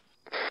town.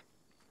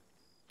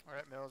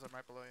 Alright, Mills, I'm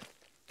right below you.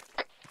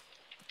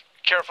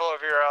 Careful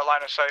of your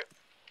line of sight.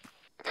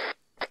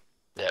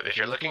 Yeah, if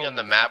you're looking on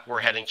the map, we're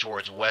heading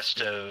towards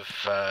west of,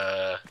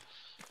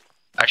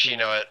 actually, you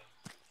know what?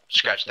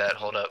 Scratch that,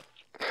 hold up.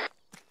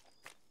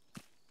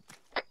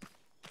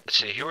 Let's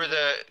see, who are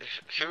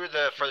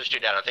the furthest two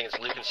down? I think it's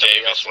Luke and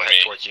somebody else. We'll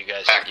head towards you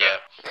guys. Yeah,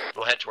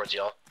 we'll head towards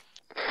y'all.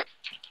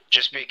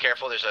 Just be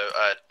careful, there's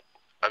I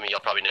mean,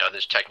 you'll probably know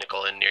there's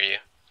technical in near you.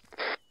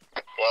 Well,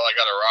 I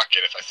got a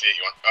rocket if I see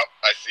it. Oh,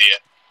 I see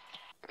it.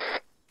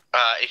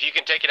 If you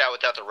can take it out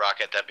without the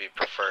rocket, that'd be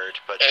preferred,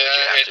 but do what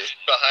you have to. It's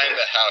behind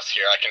the house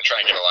here. I can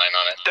try and get a line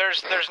on it.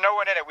 There's no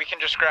one in it. We can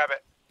just grab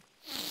it.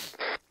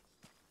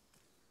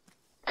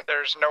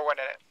 There's no one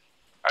in it.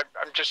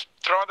 I'm just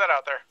throwing that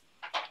out there.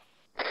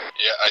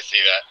 Yeah, I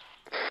see that.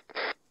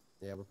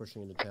 Yeah, we're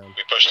pushing into town.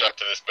 We pushed up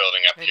to this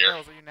building up Hey here.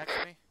 Mills, are you next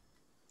to me?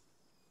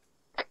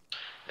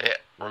 Yeah,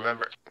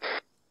 remember.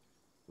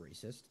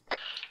 Racist.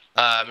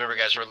 Remember,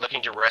 guys, we're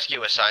looking to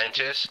rescue a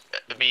scientist.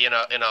 Be in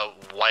a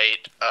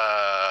white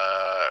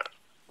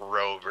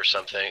robe or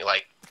something,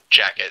 like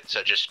jacket,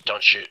 so just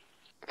don't shoot.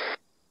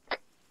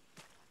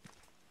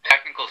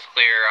 Technical's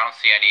clear. I don't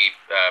see any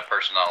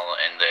personnel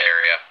in the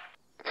area.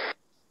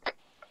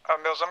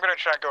 Mills, I'm gonna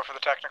try and go for the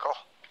technical.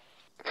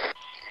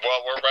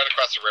 Well, we're right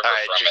across the river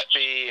from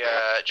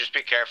it. Just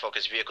be careful,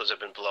 because vehicles have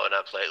been blowing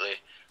up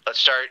lately. Let's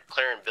start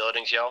clearing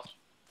buildings, y'all.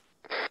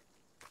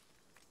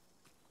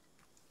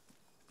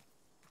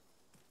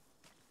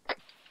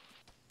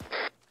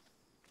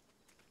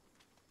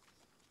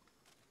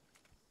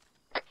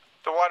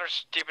 The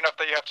water's deep enough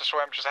that you have to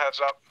swim, just a heads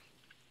up.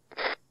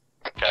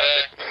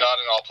 Not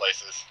in all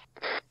places.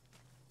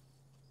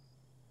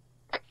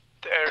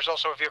 There's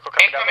also a vehicle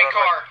coming down the road.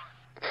 Car.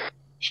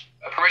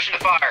 Permission to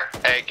fire.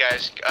 Hey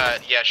guys,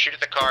 yeah, shoot at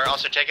the car.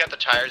 Also take out the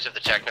tires of the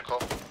technical.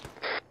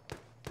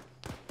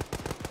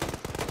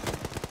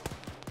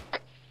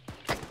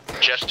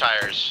 Just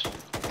tires.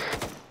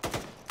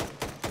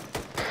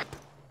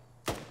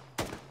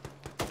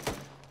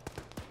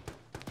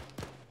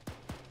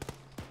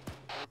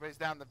 Everybody's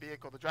down in the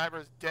vehicle. The driver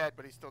is dead,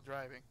 but he's still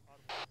driving.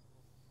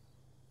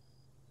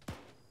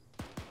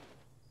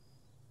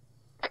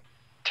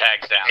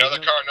 Tags down. Another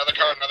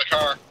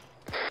car.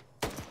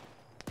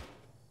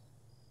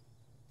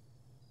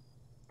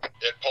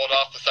 It pulled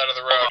off the side of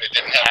the road. It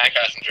didn't have any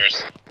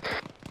passengers.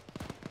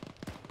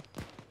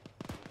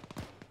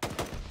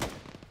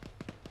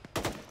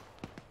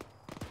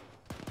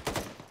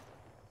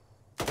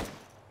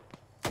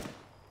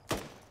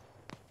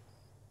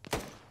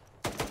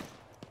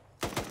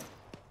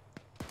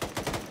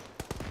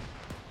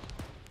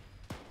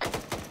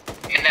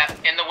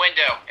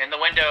 In the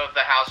window of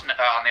the house on the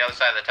other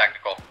side of the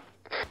technical.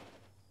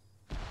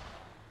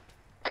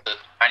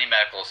 I need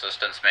medical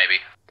assistance, maybe.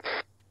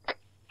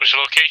 What's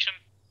your location?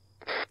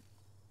 I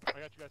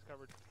got you guys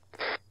covered.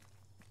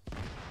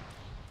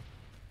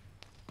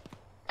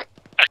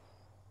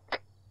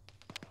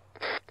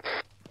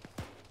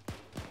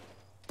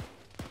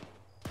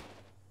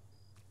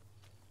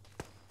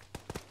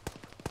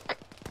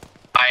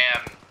 I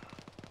am.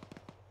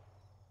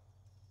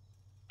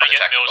 I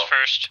get Mills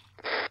first.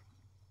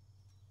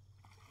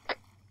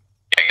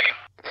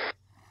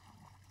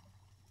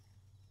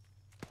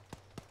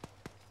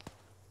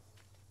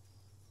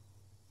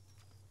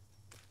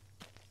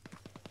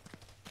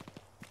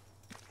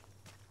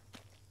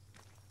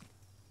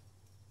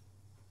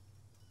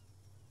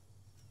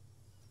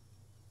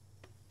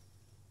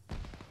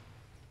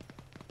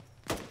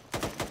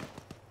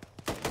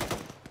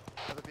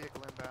 Another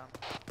vehicle inbound.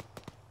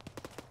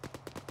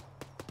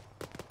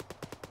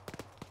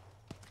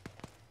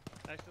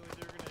 Actually,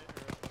 they're gonna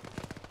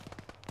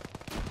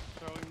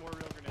throwing more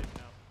real grenades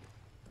now.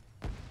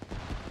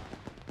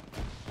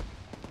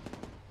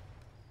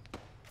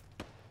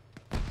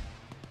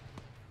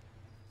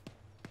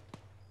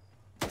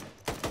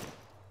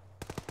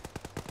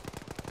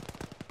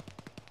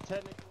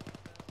 Technical.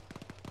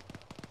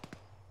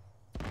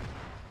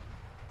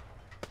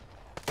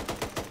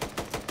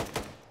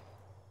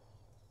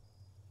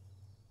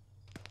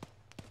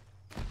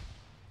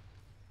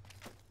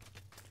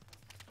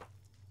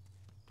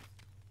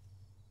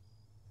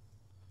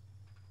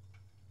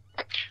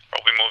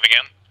 Are we moving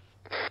in?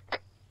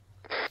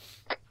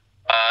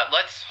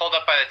 Let's hold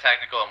up by the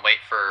technical and wait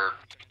for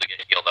people to get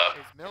healed up.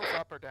 Is Mills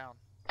up or down?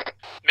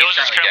 Mills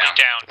is currently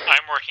down.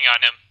 I'm working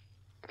on him.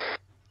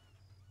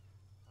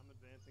 I'm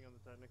advancing on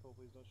the technical.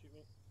 Please don't shoot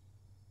me.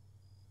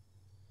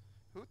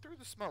 Who threw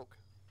the smoke?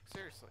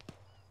 Seriously.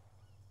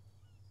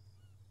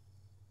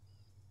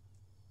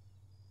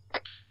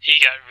 He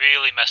got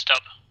really messed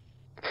up.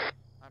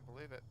 I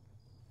believe it.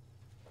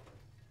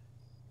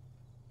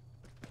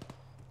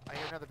 I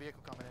hear another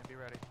vehicle coming in. Be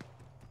ready.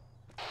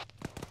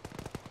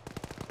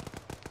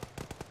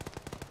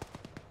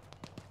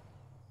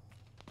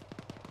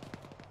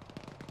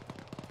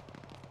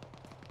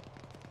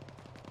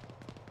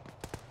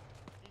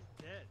 He's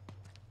dead.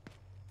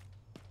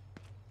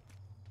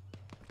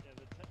 Yeah,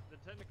 the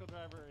technical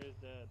driver is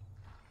dead.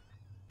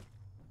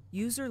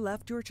 User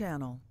left your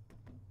channel.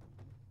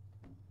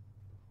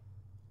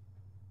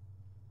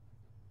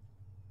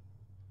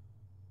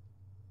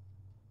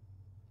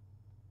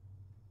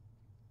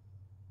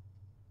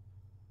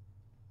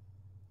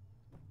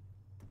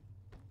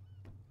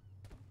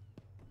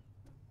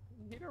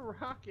 Need a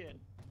rocket.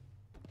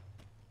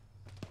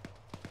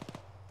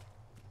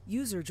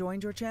 User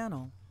joined your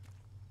channel.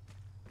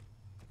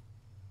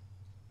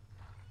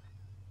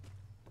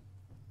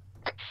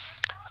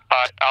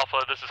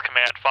 Alpha, this is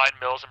Command. Find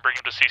Mills and bring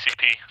him to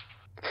CCP.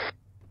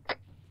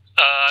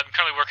 I'm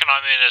currently working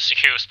on him in a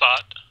secure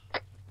spot.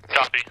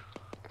 Copy.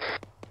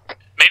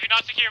 Maybe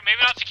not secure, maybe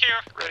not secure.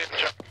 Ready to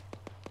jump.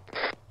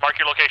 Mark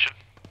your location.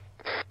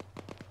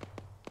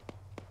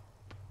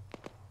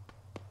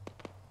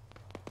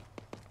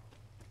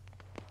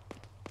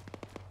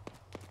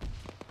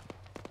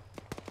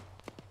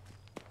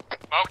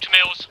 Mark to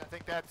Mills. I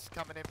think that's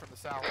coming in from the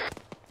south.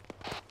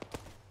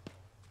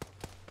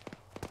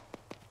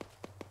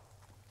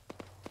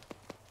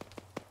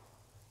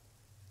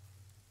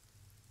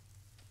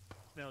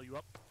 Snail, you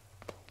up?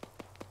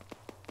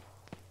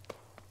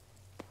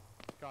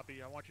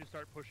 Copy. I want you to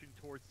start pushing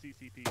towards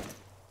CCP.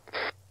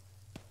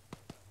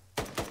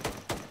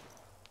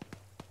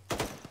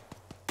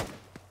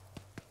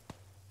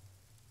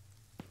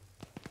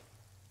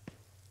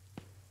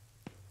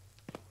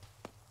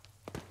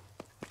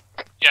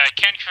 Yeah, I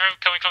can confirm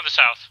coming from the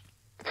south.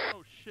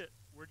 Oh shit!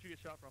 Where'd you get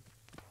shot from?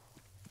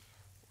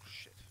 Oh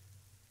shit.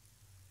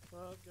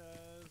 What's up,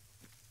 guys?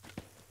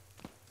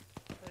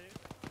 Hey.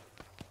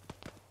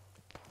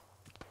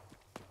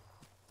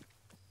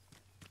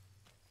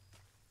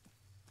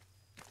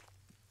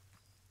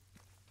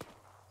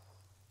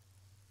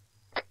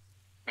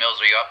 Mills,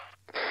 are you up?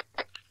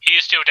 He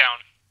is still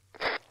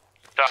down.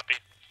 Copy.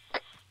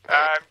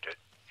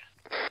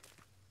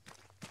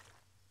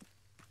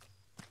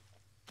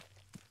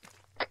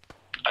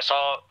 I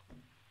saw.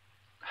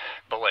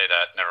 Belay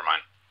that. Never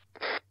mind.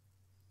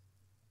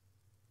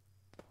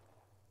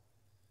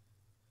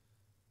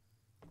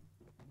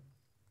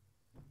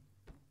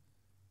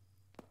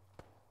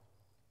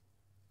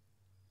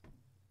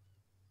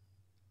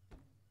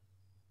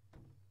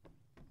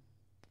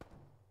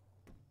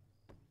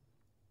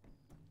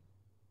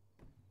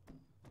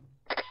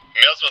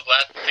 Mills was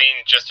last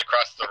seen just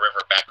across the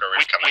river, back where we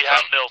were coming from.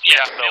 We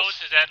have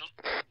Mills is at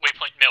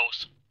waypoint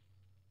Mills.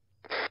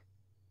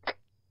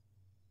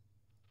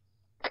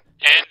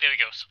 And there he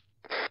goes.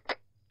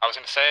 I was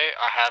gonna say,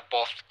 I have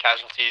both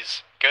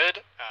casualties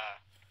good.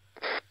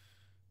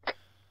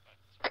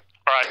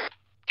 Alright,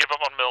 give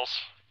up on Mills.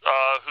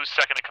 Who's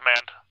second in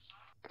command?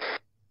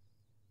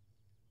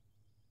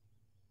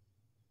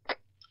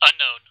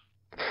 Unknown.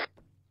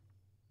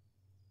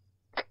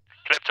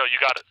 Calypso, you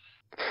got it.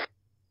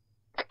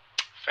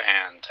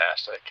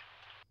 Fantastic.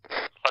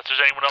 Unless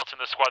there's anyone else in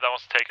this squad that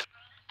wants to take it.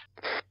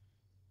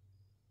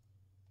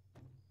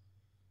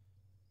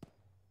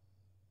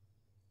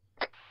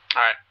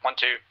 Alright,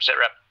 1-2, sit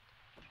rep.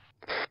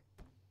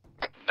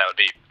 That would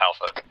be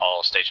Alpha,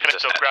 all stations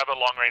So grab a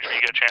long range when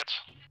you get a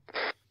chance.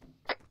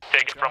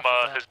 Take it from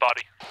his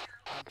body.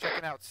 I'm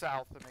checking out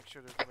south to make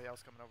sure there's nobody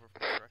else coming over from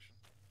this direction.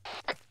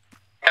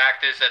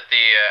 Cactus at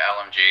the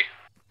LMG.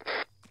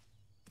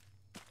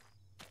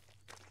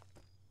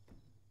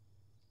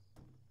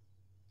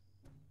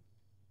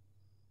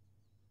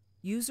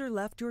 User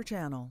left your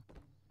channel.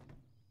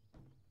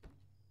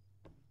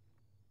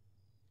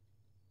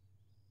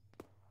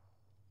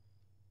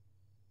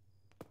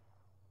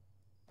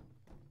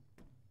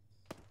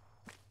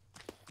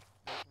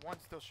 One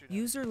still shooting.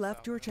 User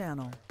left your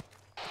channel.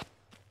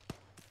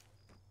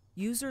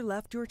 User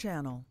left your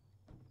channel.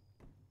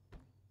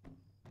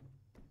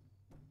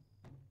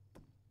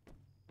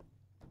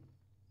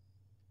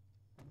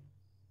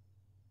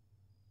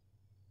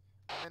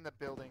 I'm in the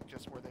building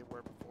just where they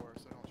were before,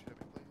 so don't shoot at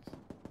me, please.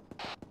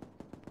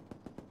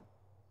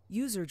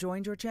 User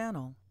joined your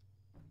channel.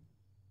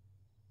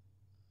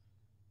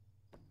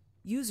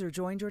 User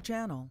joined your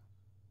channel.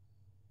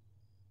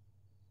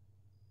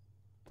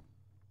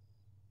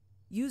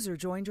 User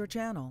joined your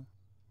channel.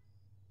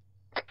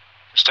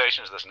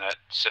 Stations this net,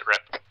 sit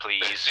rep,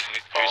 please.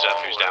 Who's up,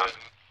 who's down?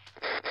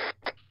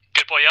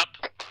 Good boy up.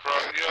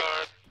 Front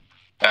yard.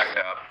 Back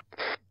up.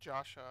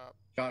 Joshua,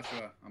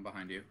 I'm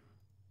behind you.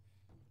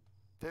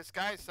 this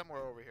guy's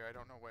somewhere over here. I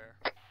don't know where.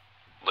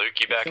 Luke,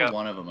 you back up?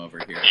 One of them over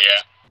here.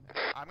 Yeah.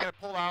 I'm gonna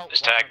pull out. Is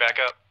Tag back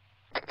up?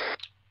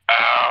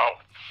 Ow.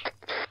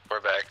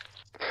 We're back.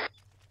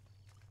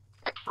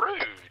 Rude.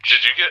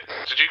 Did you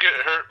get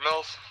hurt,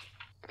 Mills?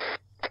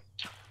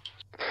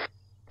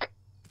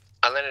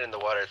 I landed in the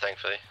water,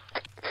 thankfully.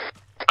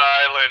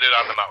 I landed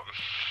on the mountain.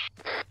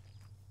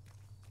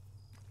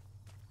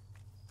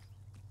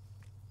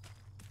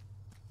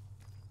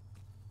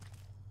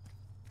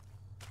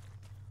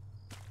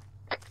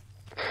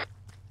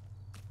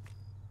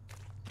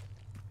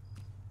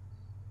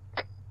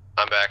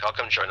 I'm back. I'll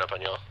come join up on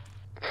y'all.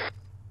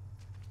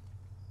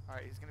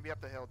 Alright, he's gonna be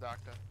up the hill,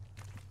 Doctor.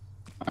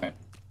 Alright.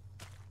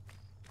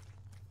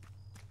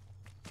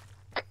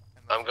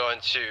 I'm going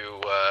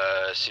to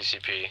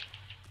CCP.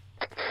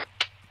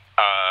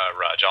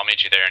 Raj, I'll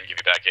meet you there and give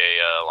you back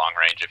a long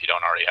range if you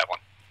don't already have one.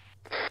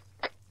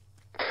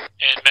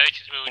 And medic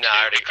is moving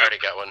I already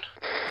got one.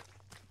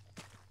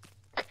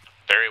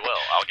 Very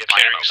well, I'll get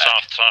my ammo back.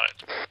 soft side.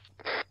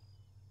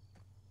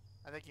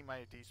 I think he might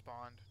have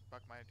despawned.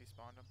 Buck might have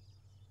despawned him.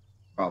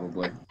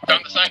 Probably.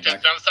 Found the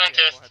scientist, found the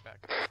scientist. Yeah, we'll head back.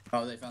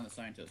 Oh, they found the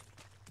scientist.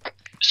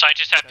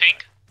 Scientist have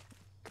pink?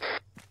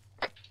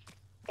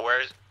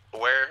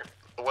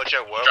 What's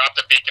your whoa? Drop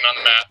the beacon on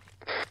the map.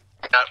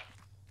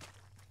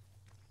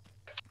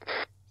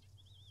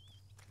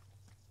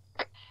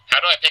 How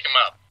do I pick him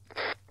up?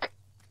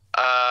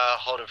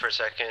 Hold him for a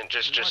second.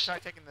 Just try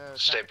taking the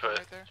stay put.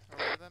 right there,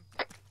 over them?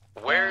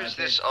 Where is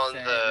this on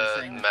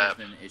the map?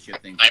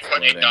 I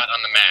put a dot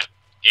on the map.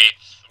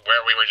 It's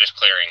where we were just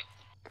clearing.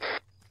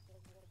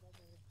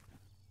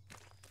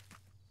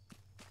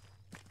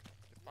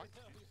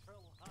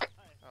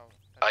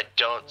 I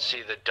don't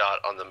see the dot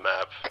on the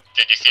map.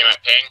 Did you see my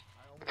ping?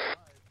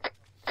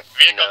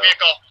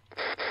 Vehicle.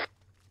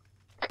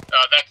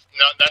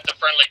 That's a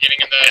friendly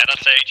getting in the. Yeah,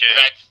 that's AJ.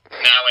 That's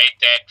now a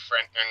dead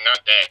friend, or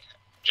not dead.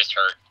 just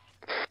hurt.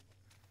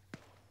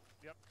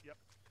 Yep.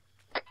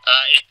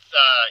 It's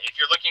if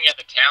you're looking at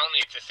the town,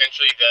 it's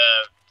essentially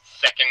the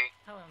second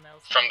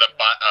from the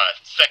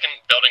second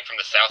building from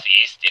the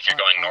southeast. If you're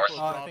going north.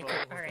 All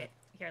right,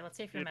 here. Let's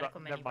see if your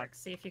medical mini works.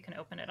 See if you can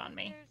open it on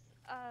me.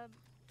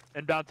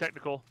 Inbound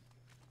technical.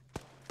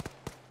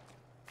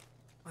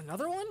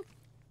 Another one?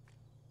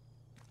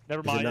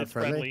 Never mind. It's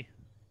friendly.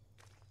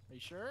 Are you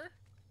sure?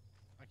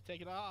 I can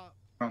take it off.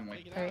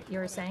 Alright, you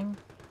were saying,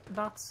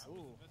 Vox?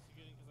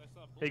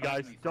 Hey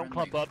guys, don't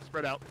clump up,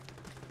 spread out.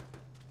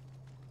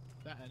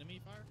 That enemy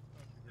fire?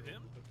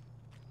 Him?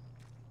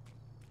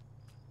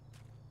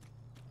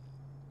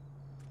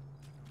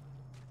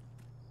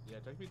 Yeah,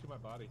 take me to my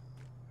body.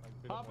 I can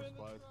pick up more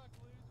supplies.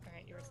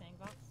 Alright, you were saying,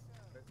 Vox?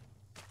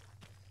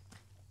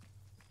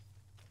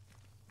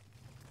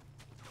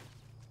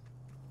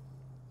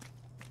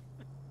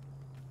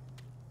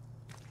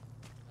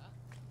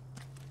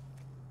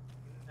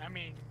 I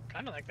mean,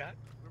 kind of like that.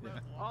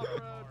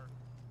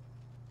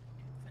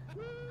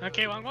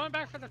 Okay, well, I'm going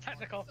back for the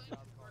technical.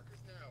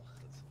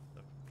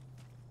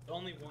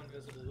 Only one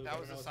visible loop. That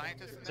was a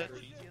scientist in that?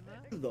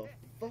 Who the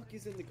fuck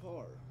is in the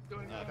car?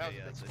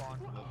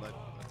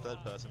 A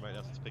third person right now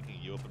is picking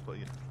you up and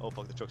putting you. Oh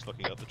fuck, the truck's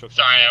fucking up. The truck's.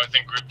 Sorry, I was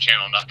in group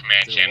channel, not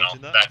command channel.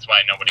 That's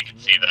why nobody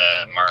could see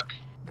the mark.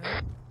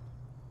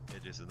 Yeah,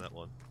 just in that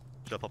one.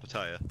 Should I pop a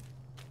tire?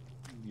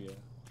 Yeah.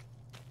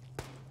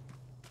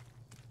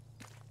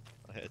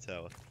 I hit a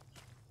tower.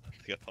 I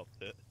think I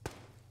popped it.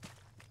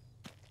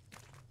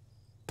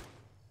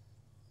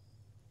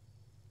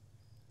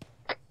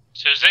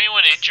 So is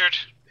anyone injured?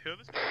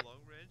 Whoever's got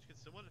long range, can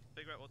someone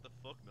figure out what the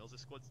fuck Mills'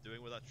 squad's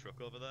doing with that truck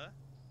over there?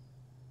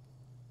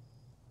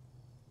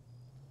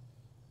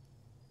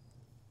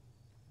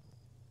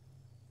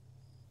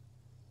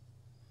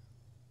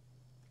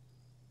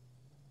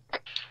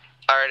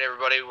 Alright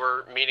everybody,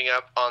 we're meeting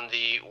up on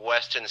the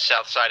west and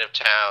south side of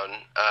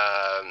town.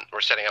 We're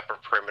setting up a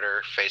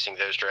perimeter facing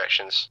those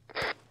directions.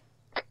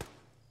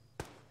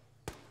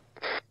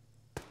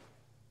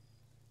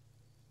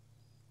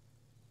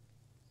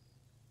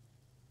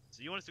 So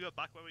you want us to go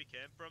back where we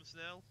came from,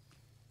 Snell?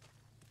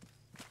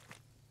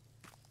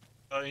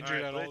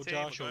 Injured at all,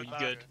 Josh, or are you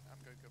good? I'm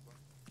good boy.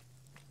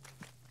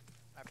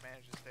 I've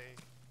managed to stay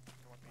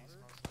in one piece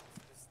most of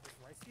this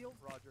rice field?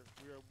 Roger,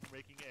 we are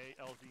making a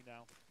LZ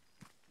now.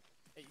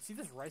 Hey, you see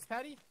this rice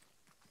paddy?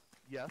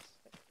 Yes.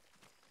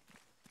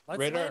 Let's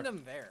Radar. land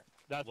them there.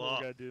 That's what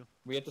we're gonna do.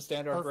 We have to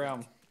stand our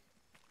ground.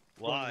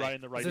 Why? Right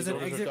in the right. There's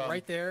an exit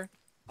right there.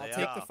 I'll They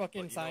take are, the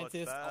fucking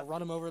scientist. I'll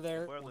run him over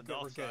there. We're on the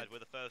north side. We're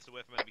the furthest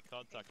away from enemy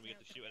contact, and we get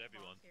to shoot at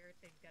everyone.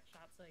 Get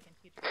shot so I can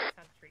teach you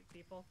how to treat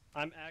people.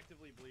 I'm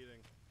actively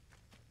bleeding.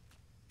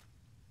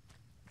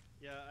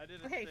 Yeah, I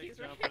did a Okay, sick he's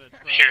jump right in a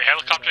truck. Here,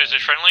 helicopter, is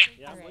it friendly?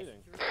 Yeah, I'm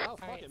bleeding. Oh,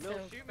 fuck Alright, it, Mill,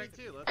 so shoot me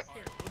too. Let's.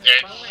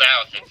 It's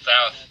south, it's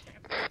south.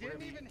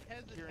 Didn't even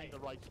hesitate. Securing the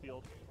right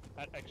field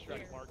at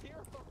extract mark.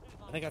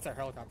 I think that's our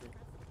helicopter.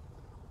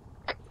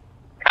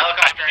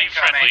 Helicopter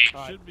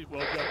incoming. Should be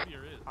well done.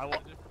 I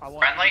want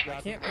Friendly? you to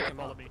I can't pick him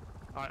up. me.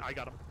 I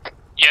got him.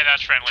 Yeah,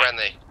 that's friendly.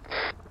 Friendly.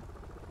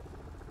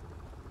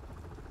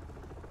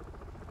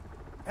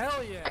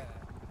 Hell yeah!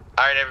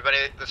 Alright everybody,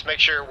 let's make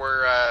sure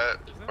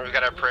we've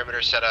got our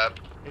perimeter set up.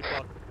 Hey,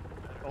 Buck.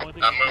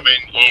 I'm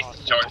moving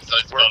east towards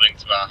those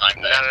buildings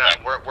behind that.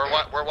 No,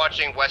 we're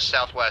watching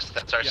west-southwest.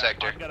 That's our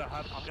sector. I'm gonna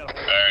hold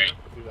Alright.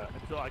 do that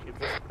until I can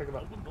Pick him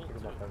up,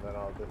 and then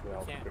I'll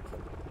fix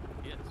him.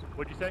 Yes.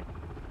 What'd you say?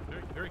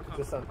 Very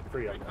Just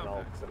free him, and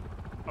I'll fix him.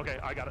 Okay,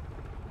 I got it.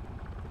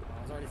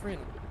 I was already freeing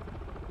him.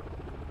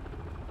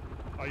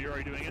 Oh, you're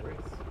already doing it?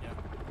 Yeah.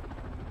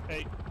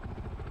 Hey,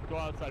 go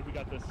outside. We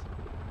got this.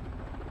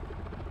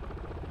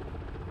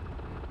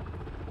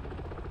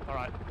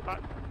 Alright.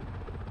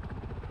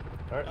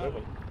 Alright,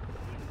 moving.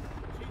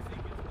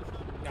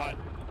 Got it.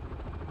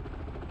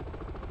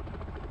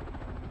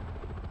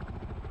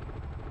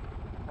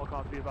 All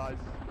calls be advised.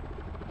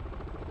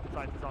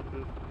 Scientists on the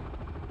move.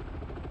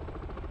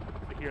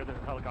 Secure the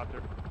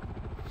helicopter.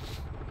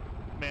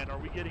 Man, are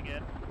we getting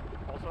in?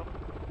 Also?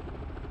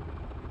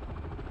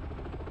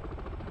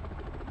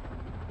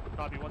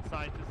 Copy, one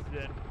scientist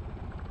is in.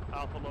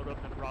 Alpha load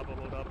up and Bravo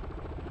load up.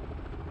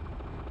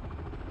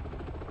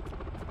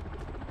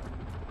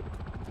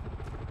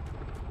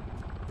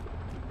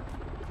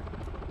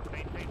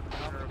 Maintain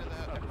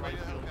Everybody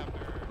to the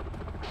helicopter.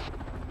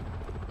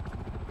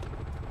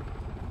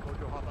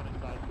 Mojo, hop on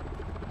inside.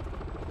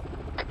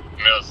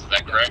 Mills, is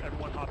that correct?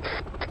 Everyone hop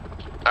in.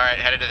 Alright,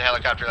 headed to the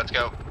helicopter, let's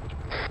go.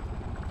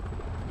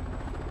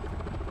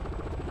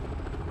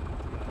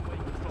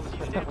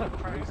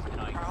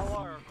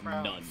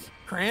 None.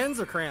 Crayons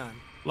or crayon?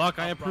 Look,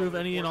 I approve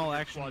any and all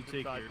action you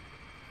take here.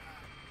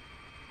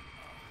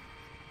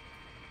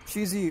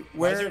 Cheesy,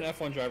 Why is where? there an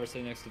F1 driver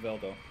sitting next to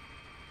Veldo?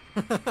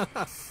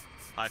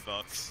 Hi,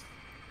 Fox.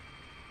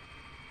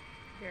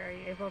 Are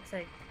you able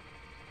to...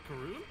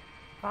 Karoo?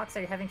 Fox,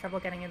 are you having trouble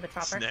getting in the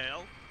chopper?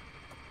 Snail?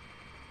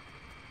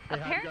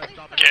 Apparently.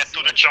 Get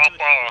to the chopper!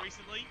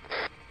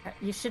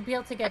 You should be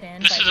able to get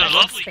in This by is a pressing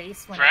lovely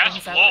space when it grass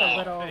comes up wall. the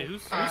little. Hey,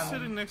 who's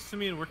sitting next to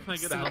me and where can I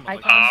get a helmet?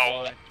 Like,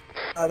 Ow.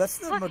 That's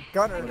the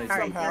gunner Alright,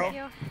 somehow.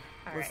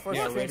 Alright.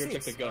 Yeah, Raider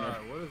took the gunner.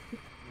 What is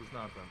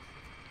nonsense?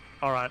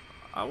 All right.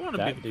 I want to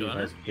That be the dude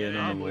gunner. has been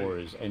in the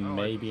wars and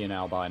may be an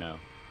albino.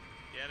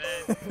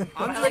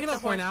 I'm just gonna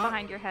point out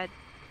behind your head.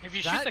 If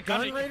you shoot that the gun,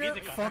 gun you can be raider the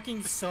gunner.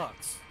 fucking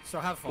sucks. So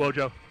have fun. Whoa,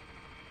 Joe.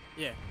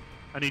 Yeah.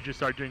 I need you to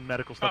start doing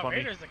medical stuff Oh, on me.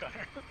 Raider's the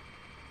gunner.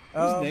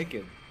 Who's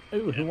naked?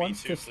 Ooh, who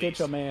wants to stitch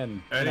a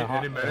man? in a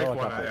Any medic want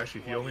helicopter? to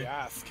actually heal me?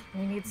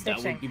 We need That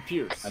stitching. would be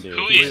Pierce. I do.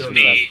 Who is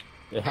me?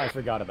 Yeah, I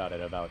forgot about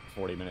it about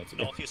 40 minutes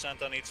ago. Milky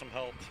Santa needs some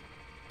help.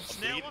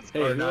 Hey,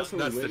 who no, else are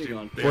we that's the waiting two.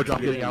 on? Poor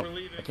job getting out.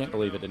 I can't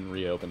believe it didn't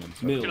reopen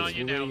and Mills. on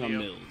you We're now, waiting on Leo.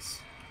 Mills.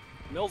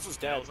 Mills is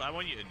dead. Mills, I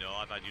want you to know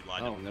I've had you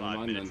lined Oh, up for never 5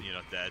 mind minutes then. and you're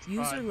not dead.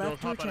 User Alright,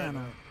 left Bill, your hop on in.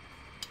 channel.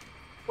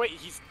 Wait,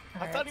 he's.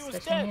 I thought he was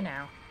switching you dead.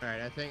 now. All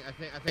right, I think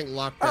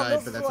Locke Oh, died,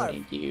 this but is that's live. okay.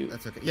 Thank you.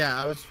 That's okay.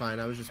 Yeah, I was fine.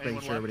 I was just making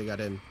Anyone sure left? everybody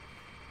got in. He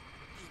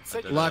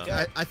said he Locke,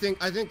 was dead.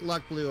 I think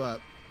Locke blew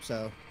up.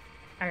 So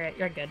Alright,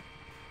 you're good.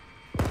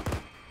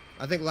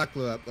 I think Locke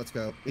blew up. Let's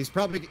go. He's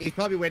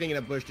probably waiting in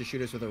a bush to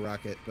shoot us with a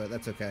rocket, but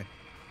that's okay.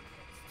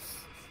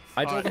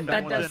 I told him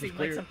That that does was seem like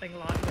clear. something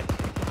Locke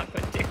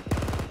would do.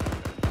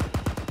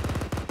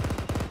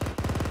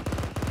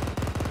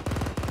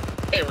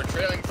 Hey, we're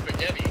trailing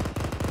spaghetti.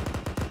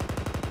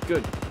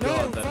 Good No,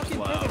 God, that's fucking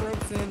throw loud. the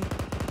ropes in.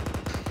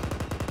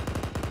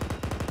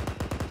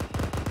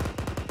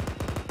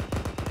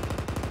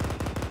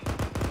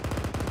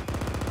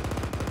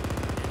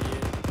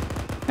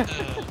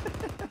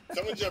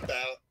 Someone jump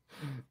out.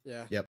 Yeah. Yep.